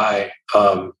instructive why.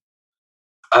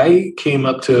 I came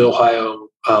up to Ohio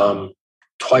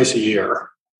twice a year,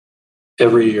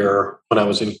 every year when I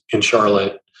was in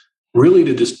Charlotte, really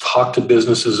to just talk to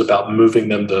businesses about moving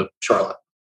them to Charlotte,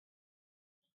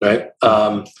 right?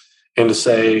 And to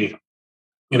say,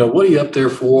 what are you up there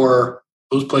for?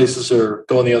 Those places are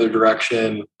going the other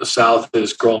direction. The South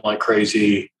is growing like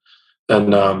crazy.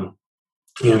 And,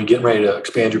 getting ready to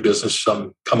expand your business,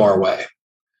 come our way.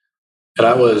 And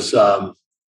I was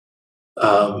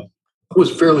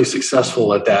fairly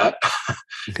successful at that.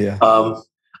 Yeah.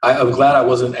 I'm glad I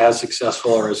wasn't as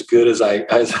successful or as good as I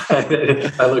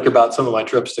look about some of my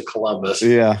trips to Columbus.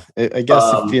 Yeah. I guess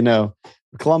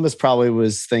Columbus probably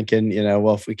was thinking,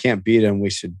 well, if we can't beat him, we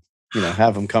should,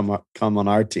 have him come on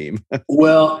our team.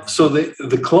 Well, so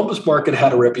the Columbus market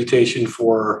had a reputation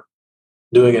for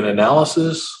doing an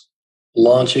analysis,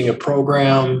 launching a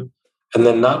program, and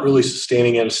then not really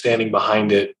sustaining it and standing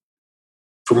behind it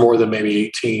for more than maybe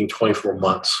 18, 24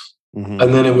 months. Mm-hmm.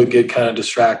 And then it would get kind of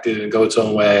distracted and go its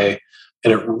own way.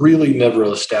 And it really never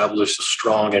established a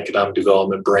strong economic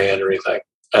development brand or anything.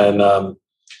 And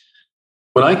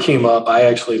when I came up, I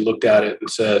actually looked at it and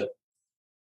said,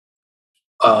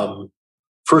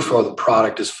 first of all, the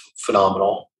product is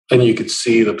phenomenal. And you could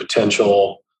see the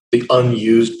potential, the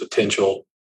unused potential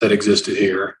that existed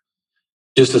here,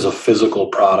 just as a physical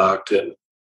product. And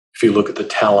if you look at the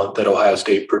talent that Ohio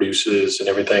State produces and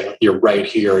everything, you're right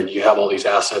here and you have all these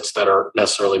assets that aren't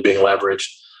necessarily being leveraged.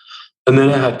 And then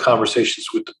I had conversations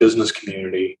with the business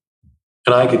community,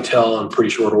 and I could tell in pretty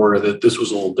short order that this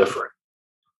was a little different,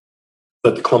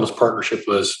 that the Columbus partnership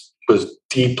was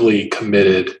deeply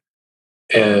committed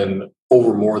and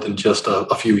over more than just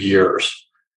a few years.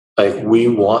 Like, we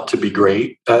want to be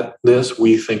great at this.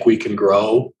 We think we can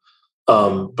grow.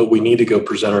 But we need to go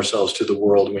present ourselves to the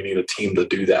world, and we need a team to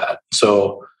do that.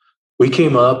 So we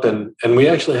came up and we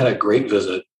actually had a great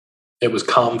visit. It was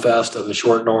ComFest in the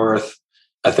Short North.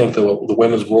 I think the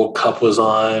Women's World Cup was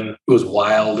on. It was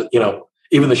wild.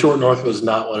 Even the Short North was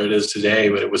not what it is today,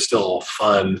 but it was still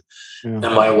fun. Yeah.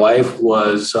 And my wife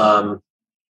was like,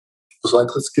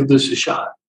 let's give this a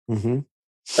shot. Mm-hmm.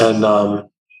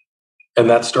 And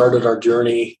that started our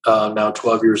journey now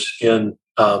 12 years in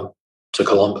to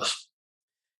Columbus.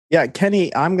 Yeah,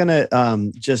 Kenny, I'm going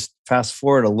to just fast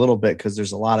forward a little bit because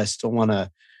there's a lot I still want to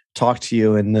talk to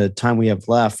you in the time we have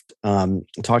left,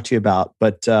 talk to you about.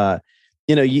 But,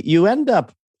 you end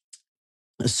up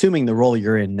assuming the role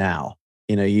you're in now.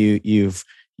 You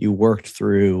worked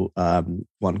through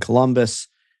One Columbus,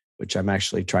 which I'm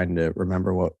actually trying to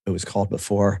remember what it was called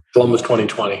before. Columbus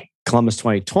 2020. Columbus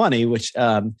 2020, which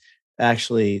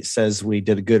actually says we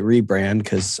did a good rebrand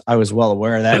because I was well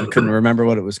aware of that and couldn't remember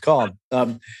what it was called.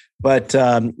 But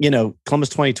Columbus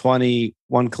 2020,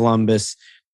 One Columbus,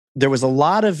 there was a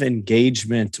lot of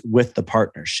engagement with the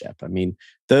partnership. I mean,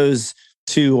 those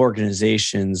two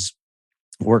organizations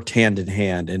worked hand in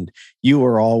hand, and you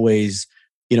were always,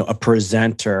 a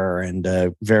presenter and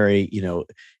a very,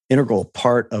 integral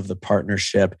part of the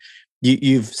partnership.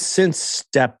 You've since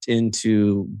stepped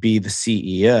into be the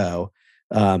CEO.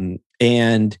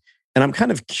 And I'm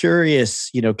kind of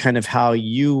curious, kind of how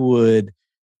you would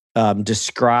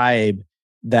describe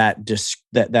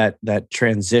that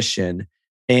transition,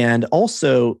 and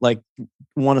also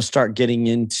want to start getting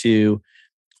into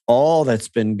all that's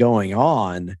been going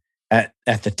on at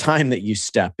the time that you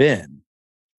step in,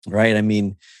 right? I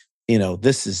mean,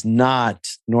 this is not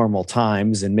normal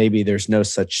times, and maybe there's no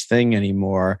such thing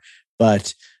anymore,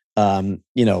 but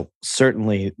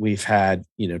certainly we've had,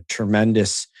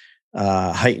 tremendous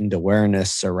heightened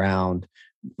awareness around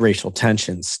racial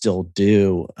tensions, still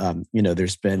do.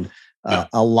 There's been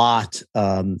a lot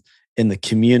in the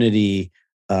community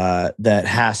that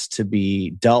has to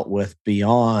be dealt with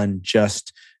beyond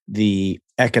just the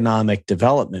economic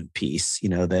development piece,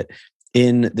 that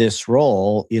in this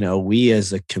role, we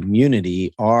as a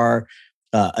community are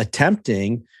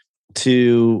attempting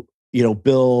to,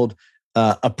 build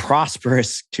a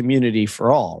prosperous community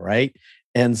for all, right?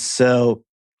 And so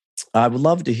I would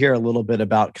love to hear a little bit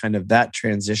about kind of that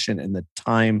transition and the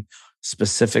time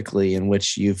specifically in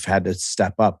which you've had to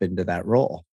step up into that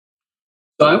role.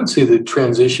 So I would say the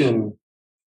transition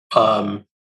um,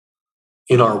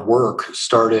 in our work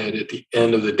started at the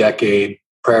end of the decade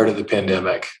prior to the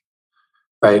pandemic,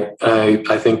 right?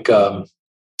 I think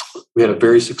we had a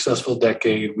very successful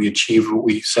decade. We achieved what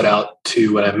we set out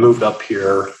to when I moved up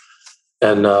here.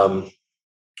 And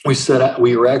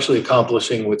we were actually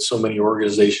accomplishing what so many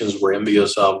organizations were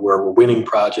envious of, where we're winning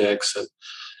projects and,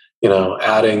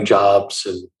 adding jobs,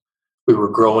 and we were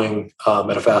growing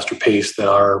at a faster pace than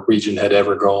our region had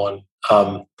ever grown.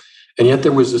 And yet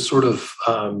there was this sort of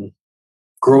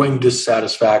growing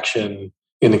dissatisfaction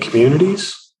in the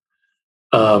communities,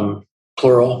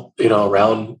 plural,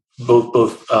 around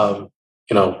both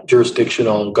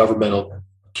jurisdictional, governmental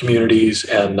communities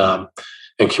and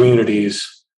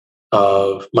communities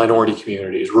of minority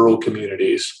communities, rural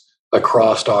communities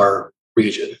across our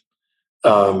region.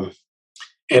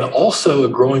 And also a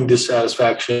growing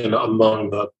dissatisfaction among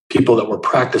the people that were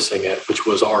practicing it, which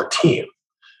was our team,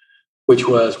 which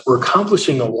was we're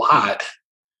accomplishing a lot,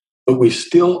 but we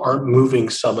still aren't moving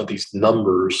some of these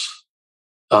numbers.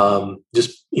 An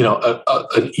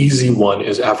easy one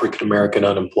is African American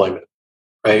unemployment,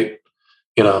 right?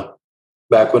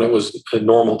 Back when it was in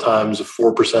normal times, a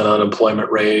 4%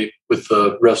 unemployment rate with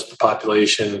the rest of the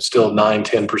population, still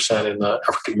 9-10% in the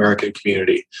African American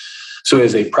community. So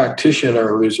as a practitioner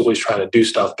who's always trying to do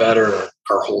stuff better,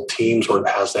 our whole team sort of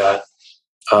has that,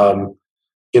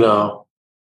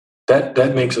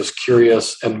 that makes us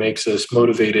curious and makes us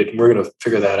motivated, and we're going to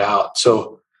figure that out.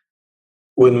 So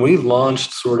when we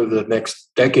launched sort of the next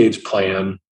decade's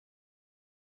plan,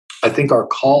 I think our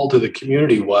call to the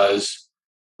community was,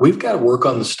 we've got to work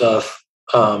on the stuff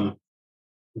that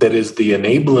is the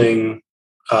enabling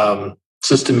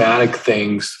systematic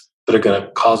things that are going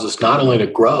to cause us not only to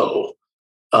grow,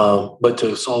 but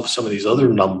to solve some of these other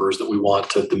numbers that we want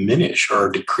to diminish or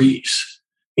decrease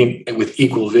with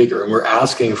equal vigor. And we're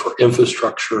asking for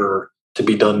infrastructure to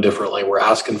be done differently. We're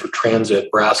asking for transit.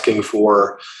 We're asking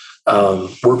for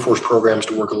workforce programs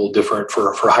to work a little different,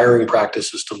 for hiring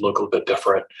practices to look a little bit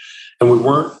different. And we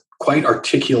weren't quite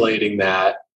articulating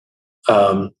that.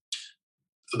 The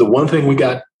one thing we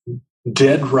got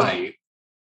dead right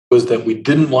was that we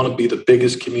didn't want to be the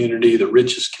biggest community, the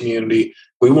richest community.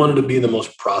 We wanted to be the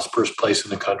most prosperous place in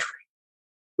the country,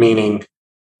 meaning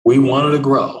we wanted to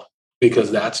grow,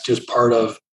 because that's just part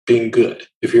of being good.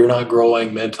 If you're not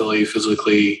growing mentally,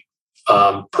 physically,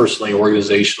 personally,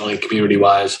 organizationally,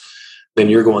 community-wise, then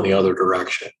you're going the other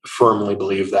direction. I firmly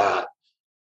believe that.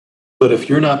 But if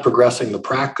you're not progressing the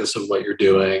practice of what you're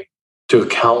doing to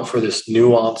account for this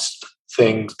nuanced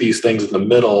these things in the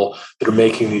middle that are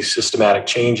making these systematic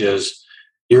changes,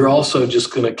 you're also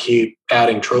just going to keep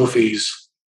adding trophies,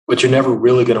 but you're never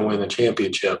really going to win the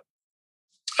championship.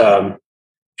 And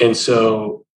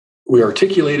so we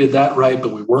articulated that right,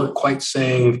 but we weren't quite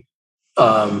saying,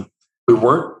 we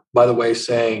weren't, by the way,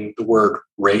 saying the word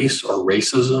race or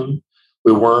racism.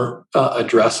 We weren't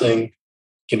addressing,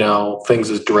 things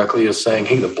as directly as saying,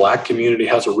 hey, the Black community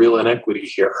has a real inequity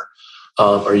here.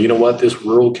 Or, you know what, this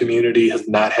rural community has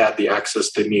not had the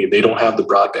access they need. They don't have the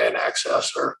broadband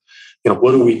access, or,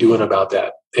 what are we doing about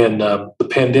that? And the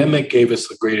pandemic gave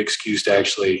us a great excuse to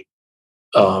actually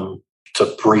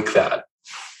to break that.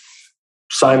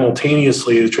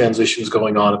 Simultaneously, the transition is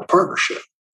going on in the partnership,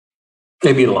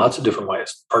 maybe in lots of different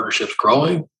ways. The partnership's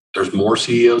growing. There's more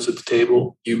CEOs at the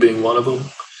table, you being one of them.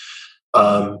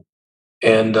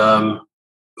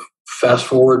 Fast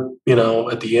forward,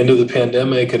 at the end of the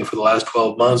pandemic, and for the last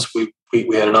 12 months, we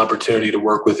had an opportunity to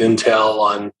work with Intel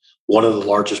on one of the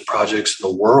largest projects in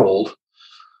the world,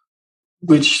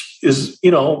 which is,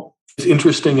 is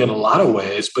interesting in a lot of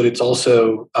ways, but it's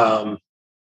also a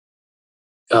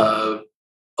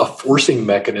forcing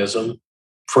mechanism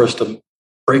for us to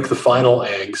break the final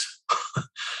eggs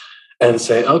and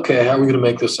say, okay, how are we going to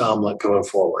make this omelet going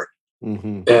forward?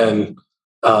 Mm-hmm. And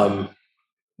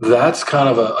that's kind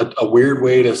of a weird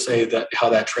way to say that, how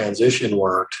that transition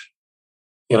worked.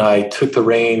 I took the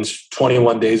reins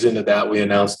 21 days into that. We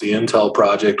announced the Intel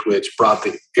project, which brought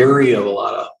the area a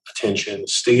lot of attention,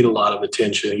 state a lot of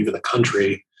attention, even the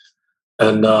country.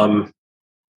 And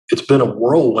it's been a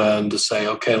whirlwind to say,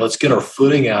 okay, let's get our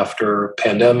footing after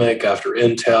pandemic, after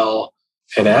Intel,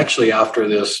 and actually after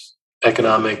this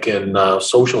economic and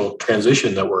social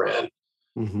transition that we're in.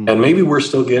 Mm-hmm. And maybe we're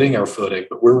still getting our footing,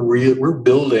 but we're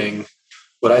building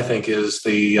what I think is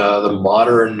the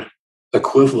modern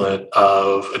equivalent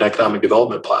of an economic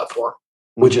development platform,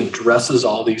 mm-hmm. which addresses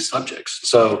all these subjects.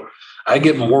 So I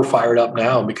get more fired up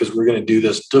now because we're going to do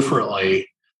this differently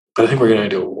but I think we're going to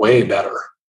do it way better.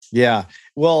 Yeah.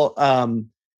 Well,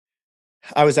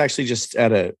 I was actually just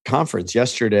at a conference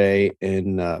yesterday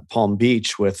in Palm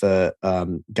Beach with a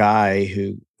guy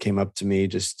who came up to me,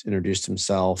 just introduced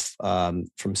himself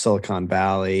from Silicon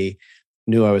Valley,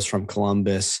 knew I was from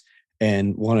Columbus,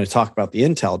 and wanted to talk about the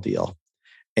Intel deal.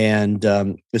 And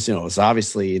this, it was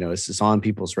obviously, this is on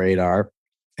people's radar.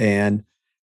 And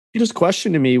his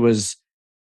question to me was,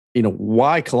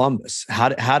 why Columbus?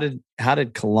 How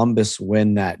did Columbus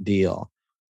win that deal?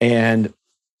 And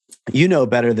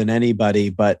better than anybody,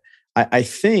 but I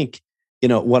think,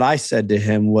 what I said to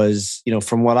him was,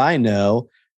 from what I know,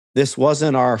 this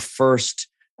wasn't our first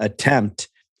attempt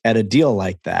at a deal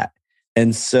like that.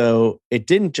 And so it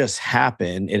didn't just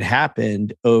happen. It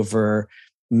happened over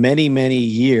many, many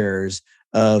years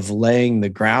of laying the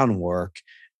groundwork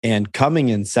and coming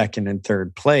in second and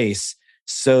third place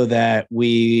so that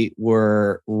we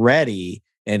were ready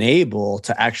and able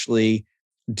to actually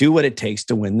do what it takes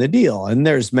to win the deal. And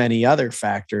there's many other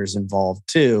factors involved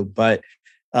too. But,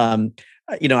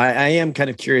 I am kind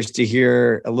of curious to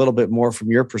hear a little bit more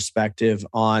from your perspective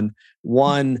on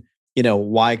one,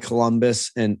 why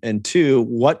Columbus, and two,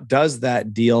 what does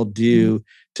that deal do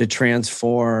to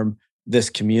transform this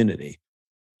community?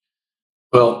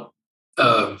 Well,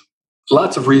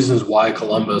 lots of reasons why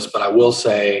Columbus, but I will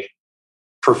say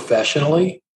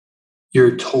professionally,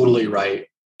 you're totally right.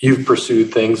 You've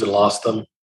pursued things and lost them,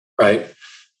 right?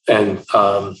 And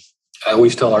I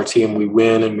always tell our team, we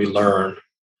win and we learn.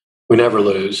 We never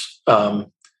lose.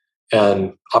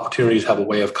 And opportunities have a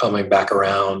way of coming back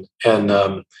around.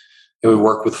 And we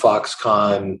work with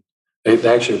Foxconn. They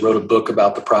actually wrote a book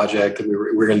about the project that we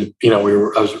were in. I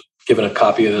was given a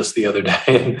copy of this the other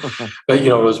day, but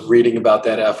I was reading about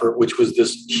that effort, which was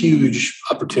this huge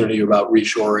opportunity about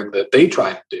reshoring that they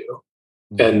tried to do.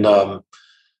 And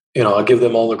I'll give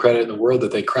them all the credit in the world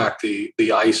that they cracked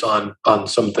the ice on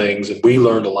some things, and we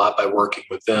learned a lot by working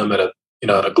with them at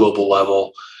a global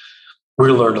level. We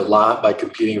learned a lot by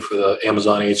competing for the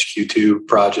Amazon HQ2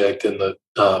 project and the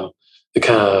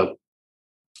kind of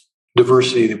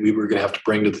diversity that we were going to have to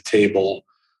bring to the table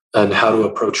and how to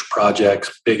approach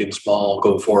projects, big and small,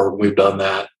 going forward. We've done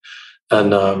that.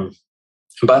 And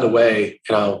by the way,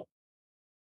 talk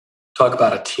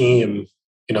about a team.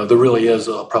 There really is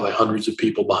probably hundreds of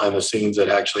people behind the scenes that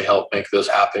actually help make this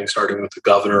happen, starting with the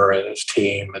governor and his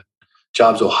team, and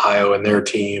Jobs Ohio and their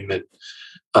team, and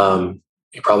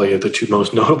probably the two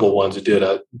most notable ones that did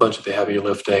a bunch of the heavy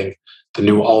lifting, the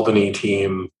New Albany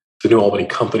team, the New Albany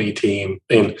company team,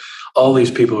 and all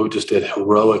these people who just did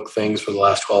heroic things for the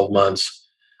last 12 months.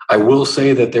 I will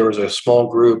say that there was a small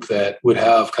group that would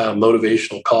have kind of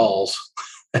motivational calls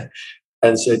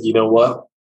and said, you know what,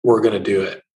 we're going to do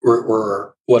it.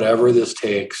 We're whatever this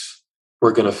takes,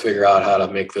 we're going to figure out how to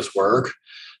make this work.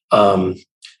 And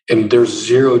there's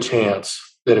zero chance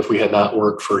that if we had not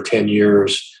worked for 10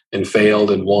 years and failed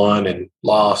and won and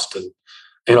lost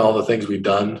and all the things we've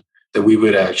done, that we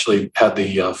would actually have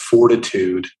the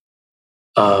fortitude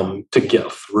to get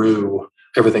through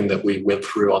everything that we went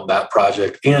through on that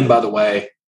project. And by the way,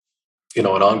 an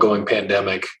ongoing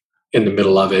pandemic in the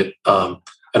middle of it,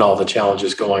 and all the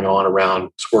challenges going on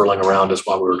swirling around us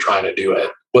while we were trying to do it,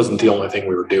 wasn't the only thing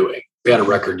we were doing. We had a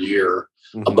record year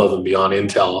above and beyond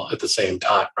Intel at the same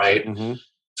time, right? Mm-hmm.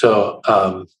 So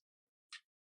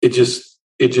it just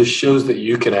shows that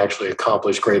you can actually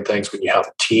accomplish great things when you have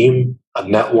a team, a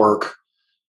network,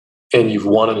 and you've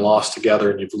won and lost together,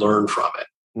 and you've learned from it,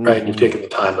 right? And you've taken the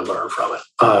time to learn from it.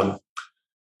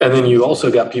 And then you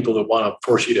also got people that want to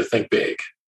force you to think big.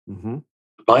 Mm-hmm.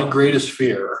 My greatest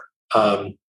fear,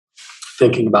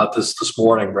 thinking about this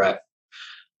morning, Brett,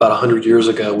 about 100 years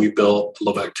ago, we built the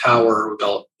Lubbock Tower, we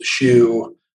built the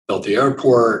shoe, built the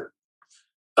airport,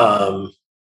 and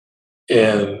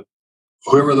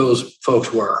whoever those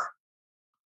folks were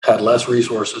had less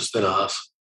resources than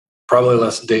us, probably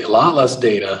a lot less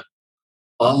data,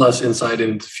 a lot less insight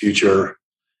into the future.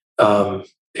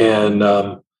 And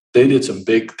they did some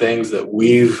big things that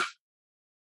we've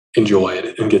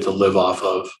enjoyed and get to live off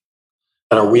of.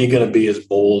 And are we going to be as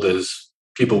bold as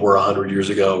people were 100 years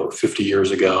ago or 50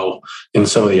 years ago in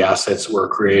some of the assets that were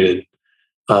created?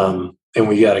 And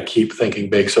we got to keep thinking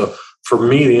big. So for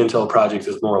me, the Intel project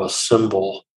is more of a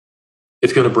symbol.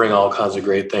 It's going to bring all kinds of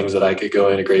great things that I could go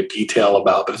into great detail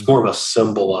about, but it's more of a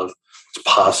symbol of it's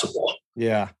possible.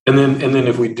 Yeah. And then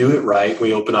if we do it right,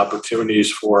 we open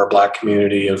opportunities for our Black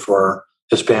community and for our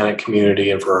Hispanic community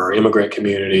and for our immigrant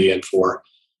community and for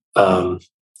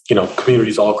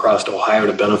communities all across Ohio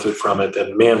to benefit from it,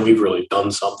 then man, we've really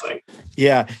done something.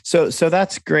 Yeah. So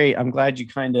that's great. I'm glad you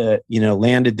kind of,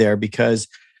 landed there, because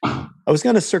I was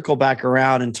going to circle back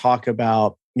around and talk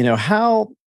about, how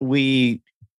we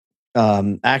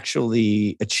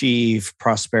actually achieve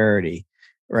prosperity,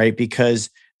 right? Because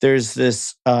there's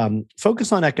this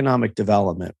focus on economic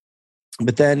development,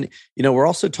 but then, we're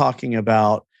also talking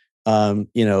about,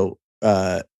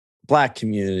 Black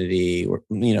community,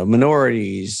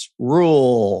 minorities,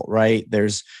 rural, right?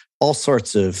 There's all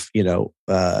sorts of,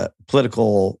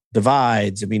 political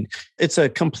divides. I mean, it's a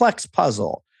complex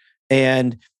puzzle.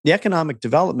 And the economic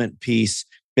development piece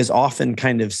is often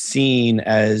kind of seen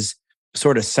as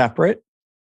sort of separate.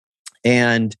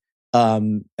 And I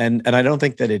don't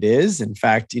think that it is. In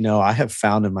fact, I have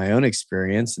found in my own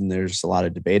experience, and there's a lot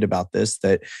of debate about this,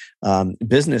 that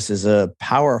business is a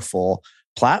powerful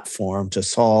platform to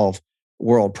solve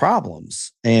world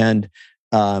problems, and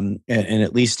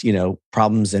at least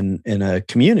problems in a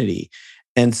community.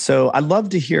 And so I'd love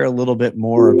to hear a little bit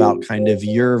more about kind of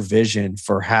your vision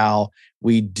for how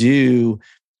we do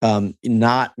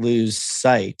not lose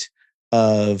sight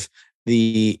of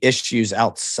the issues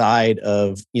outside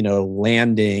of,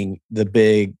 landing the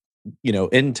big,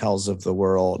 intels of the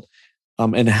world,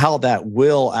 and how that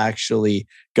will actually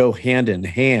go hand in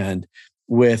hand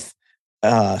with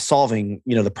solving,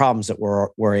 the problems that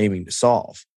we're aiming to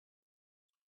solve.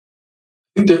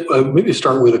 I think that maybe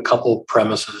start with a couple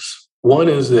premises. One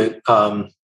is that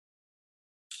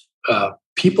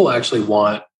people actually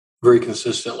want very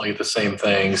consistently the same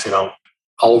things, all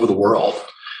over the world.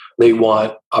 They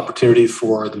want opportunity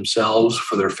for themselves,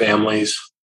 for their families.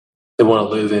 They want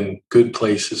to live in good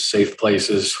places, safe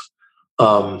places.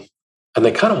 And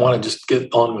they kind of want to just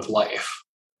get on with life,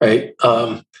 right?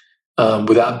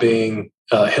 Without being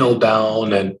held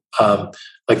down. And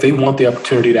they want the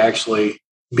opportunity to actually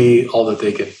be all that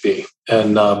they can be.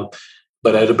 And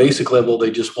but at a basic level,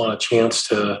 they just want a chance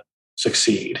to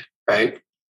succeed, right?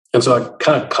 And so I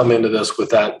kind of come into this with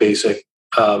that basic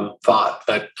thought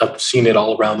that I've seen it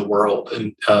all around the world.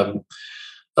 And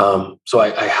so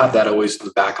I have that always in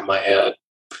the back of my head.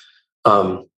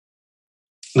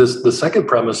 The second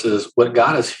premise is what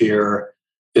got us here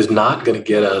is not going to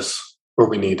get us where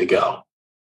we need to go,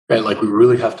 right? Like we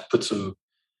really have to put some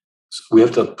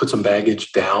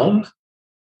baggage down,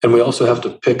 and we also have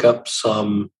to pick up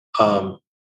some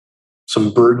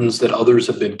burdens that others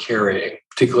have been carrying,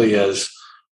 particularly as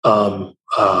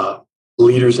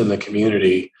leaders in the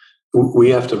community. We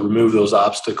have to remove those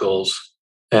obstacles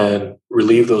and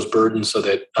relieve those burdens so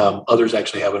that others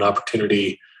actually have an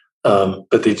opportunity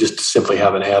that they just simply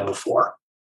haven't had before.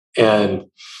 And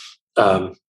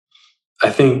I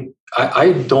think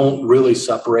I don't really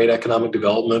separate economic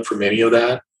development from any of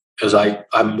that, as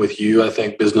I'm with you. I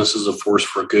think business is a force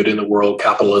for good in the world.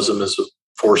 Capitalism is a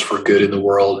force for good in the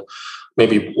world,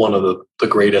 maybe one of the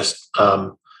greatest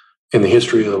in the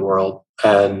history of the world.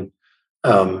 And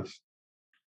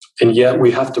yet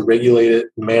we have to regulate it,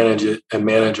 manage it, and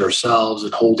manage ourselves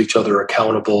and hold each other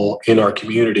accountable in our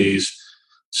communities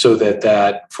so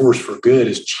that force for good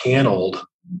is channeled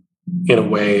in a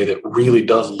way that really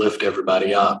does lift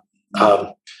everybody up.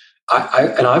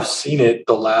 I've seen it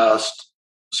the last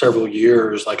several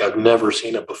years like I've never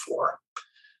seen it before,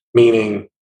 meaning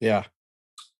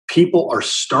people are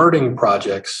starting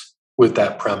projects with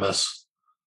that premise.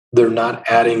 They're not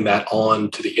adding that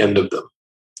on to the end of them.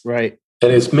 Right.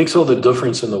 And it makes all the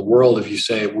difference in the world if you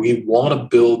say, we want to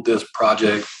build this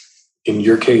project, in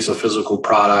your case, a physical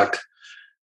product.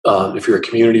 If you're a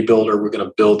community builder, we're going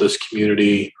to build this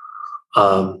community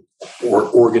or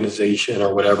organization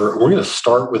or whatever. We're going to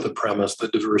start with the premise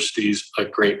that diversity is a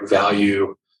great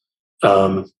value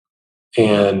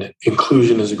and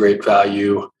inclusion is a great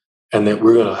value, and that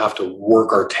we're going to have to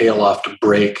work our tail off to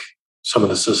break some of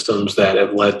the systems that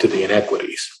have led to the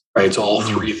inequities, right? So all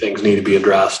three things need to be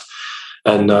addressed.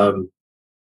 And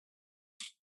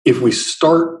if we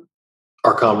start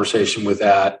our conversation with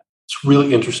that, it's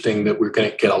really interesting that we're going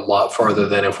to get a lot farther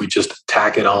than if we just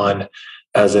tack it on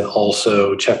as an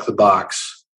also check the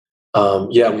box.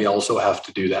 We also have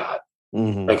to do that.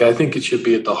 Mm-hmm. Like, I think it should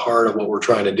be at the heart of what we're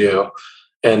trying to do.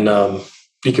 And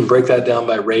you can break that down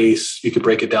by race. You could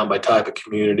break it down by type of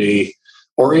community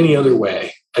or any other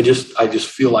way. I just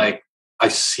feel like I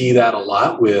see that a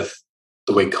lot with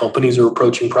the way companies are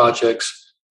approaching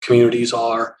projects, communities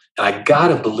are. And I got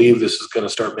to believe this is going to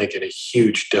start making a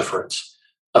huge difference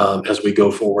as we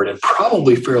go forward, and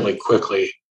probably fairly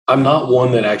quickly. I'm not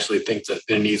one that actually thinks that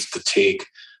it needs to take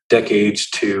decades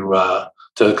to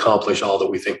accomplish all that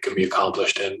we think can be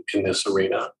accomplished in this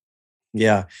arena.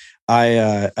 Yeah,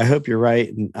 I hope you're right.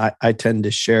 And I tend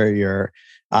to share your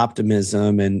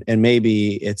optimism, and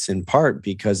maybe it's in part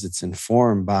because it's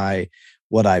informed by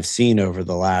what I've seen over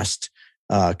the last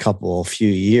few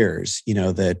years,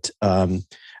 that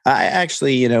I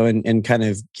actually, and kind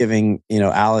of giving,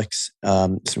 Alex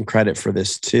some credit for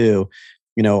this too.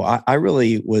 I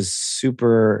really was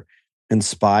super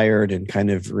inspired and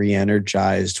kind of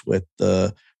re-energized with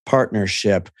the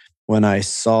partnership when I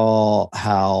saw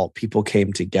how people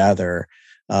came together,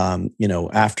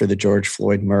 after the George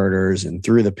Floyd murders and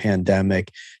through the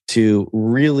pandemic to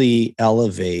really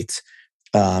elevate,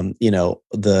 the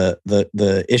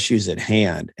issues at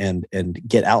hand and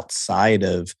get outside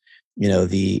of,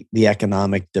 the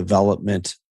economic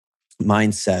development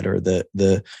mindset or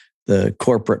the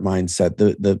corporate mindset,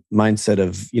 the mindset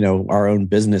of, our own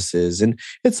businesses. And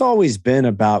it's always been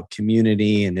about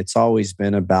community, and it's always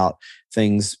been about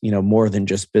things, more than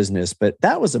just business. But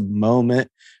that was a moment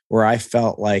where I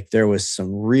felt like there was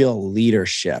some real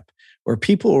leadership, where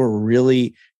people were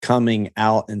really coming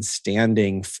out and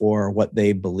standing for what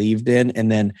they believed in, and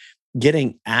then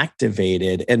getting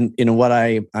activated. And what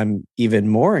I'm even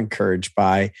more encouraged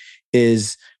by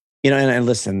is, and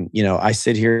listen, I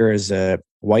sit here as a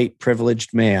white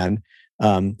privileged man.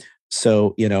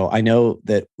 So, I know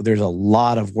that there's a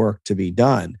lot of work to be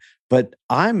done, but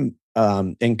I'm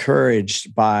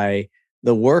encouraged by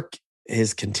the work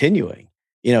is continuing.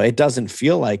 It doesn't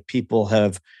feel like people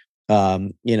have,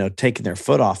 taken their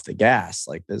foot off the gas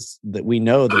like this, that we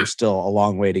know there's still a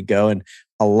long way to go. And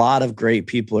a lot of great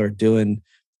people are doing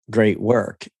great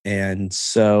work. And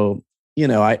so,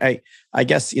 I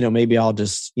guess, maybe I'll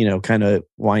just, kind of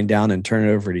wind down and turn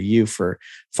it over to you for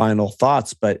final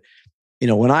thoughts. But,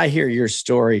 when I hear your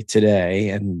story today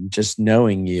and just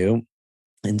knowing you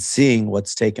and seeing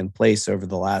what's taken place over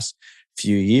the last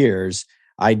few years,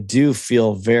 I do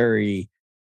feel very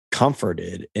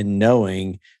comforted in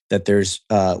knowing that there's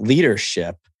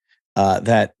leadership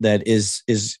that is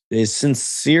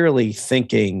sincerely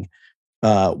thinking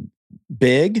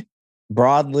big,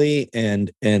 broadly,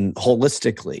 and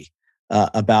holistically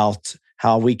about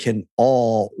how we can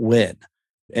all win.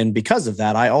 And because of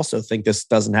that, I also think this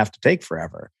doesn't have to take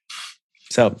forever.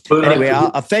 So anyway,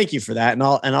 I'll thank you for that, and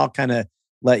I'll kind of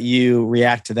let you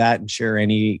react to that and share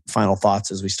any final thoughts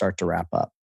as we start to wrap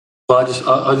up. Well,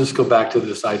 I'll just go back to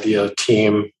this idea of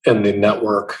team and the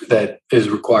network that is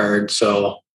required.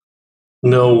 So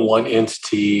no one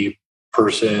entity,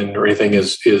 person, or anything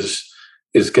is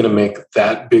going to make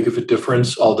that big of a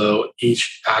difference, although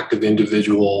each active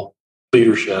individual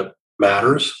leadership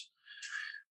matters.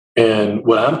 And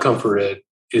what I'm comforted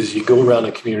is you go around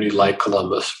a community like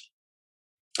Columbus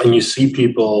and you see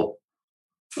people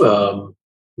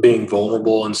being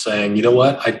vulnerable and saying, you know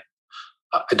what, I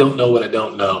don't know what I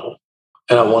don't know.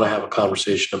 And I want to have a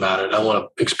conversation about it. I want to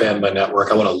expand my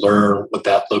network. I want to learn what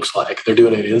that looks like. They're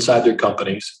doing it inside their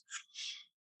companies.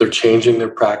 They're changing their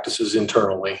practices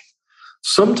internally.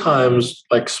 Sometimes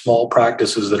like small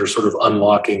practices that are sort of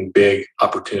unlocking big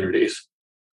opportunities.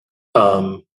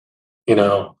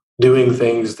 Doing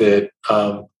things that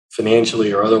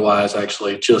financially or otherwise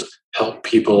actually just help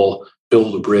people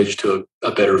build a bridge to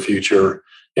a better future,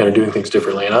 and are doing things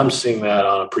differently. And I'm seeing that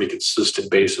on a pretty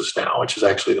consistent basis now, which is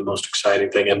actually the most exciting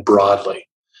thing, and broadly.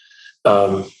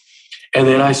 And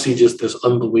then I see just this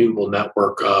unbelievable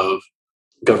network of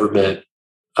government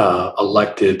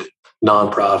elected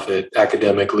nonprofit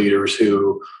academic leaders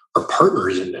who are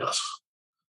partners in this,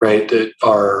 right? That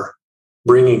are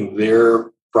bringing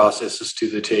their processes to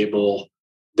the table.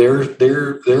 They're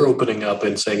opening up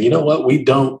and saying, you know what, we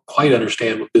don't quite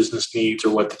understand what business needs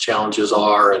or what the challenges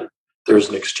are, and there's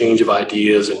an exchange of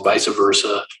ideas and vice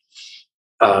versa.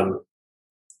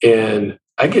 And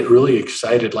I get really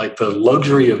excited. Like the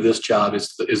luxury of this job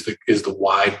is the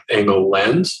wide angle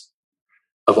lens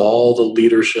of all the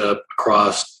leadership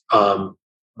across the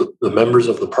members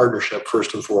of the partnership,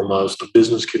 first and foremost, the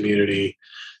business community,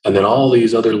 and then all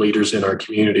these other leaders in our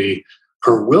community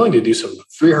who are willing to do some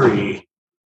very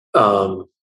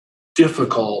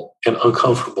difficult and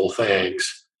uncomfortable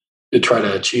things to try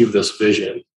to achieve this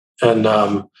vision. And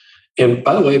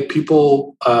by the way,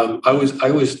 people, I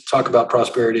always talk about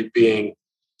prosperity being,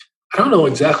 I don't know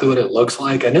exactly what it looks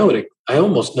like. I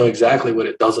almost know exactly what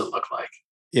it doesn't look like.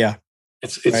 Yeah.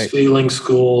 It's right. Failing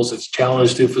schools, it's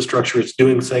challenged infrastructure, it's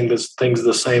doing things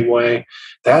the same way.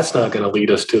 That's not going to lead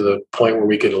us to the point where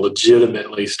we can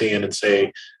legitimately stand and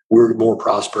say we're more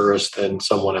prosperous than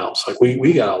someone else. Like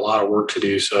we got a lot of work to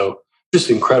do. So just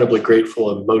incredibly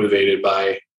grateful and motivated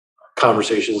by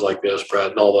conversations like this,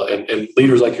 Brad, and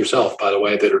leaders like yourself, by the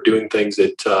way, that are doing things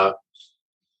that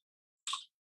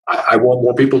I want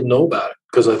more people to know about it,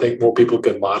 because I think more people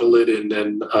can model it and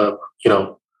then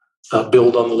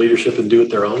build on the leadership and do it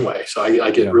their own way. So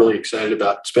I get really excited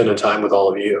about spending time with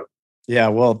all of you. Yeah,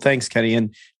 well, thanks, Kenny.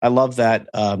 And I love that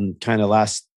kind of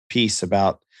last piece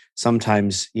about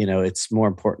sometimes, it's more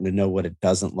important to know what it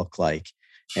doesn't look like.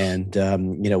 And,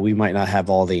 we might not have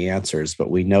all the answers,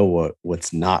 but we know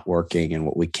what's not working and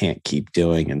what we can't keep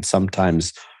doing. And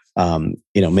sometimes,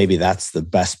 maybe that's the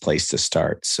best place to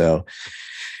start. So,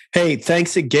 hey,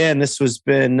 thanks again. This has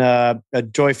been a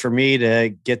joy for me to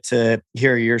get to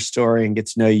hear your story and get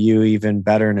to know you even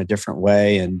better in a different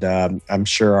way. And I'm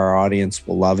sure our audience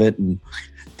will love it. And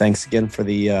thanks again for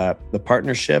the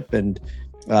partnership and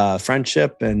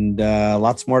friendship and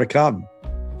lots more to come.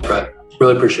 Right.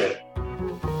 Really appreciate it.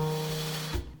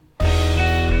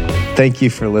 Thank you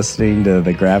for listening to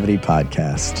the Gravity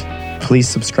Podcast. Please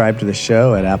subscribe to the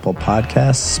show at Apple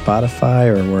Podcasts, Spotify,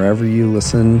 or wherever you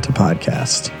listen to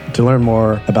podcasts. To learn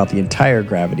more about the entire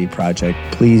Gravity Project,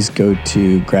 please go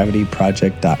to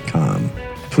gravityproject.com.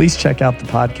 Please check out the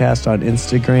podcast on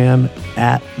Instagram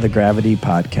at The Gravity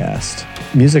Podcast.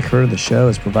 Music heard of the show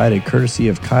is provided courtesy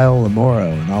of Kyle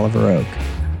Lamoro and Oliver Oak.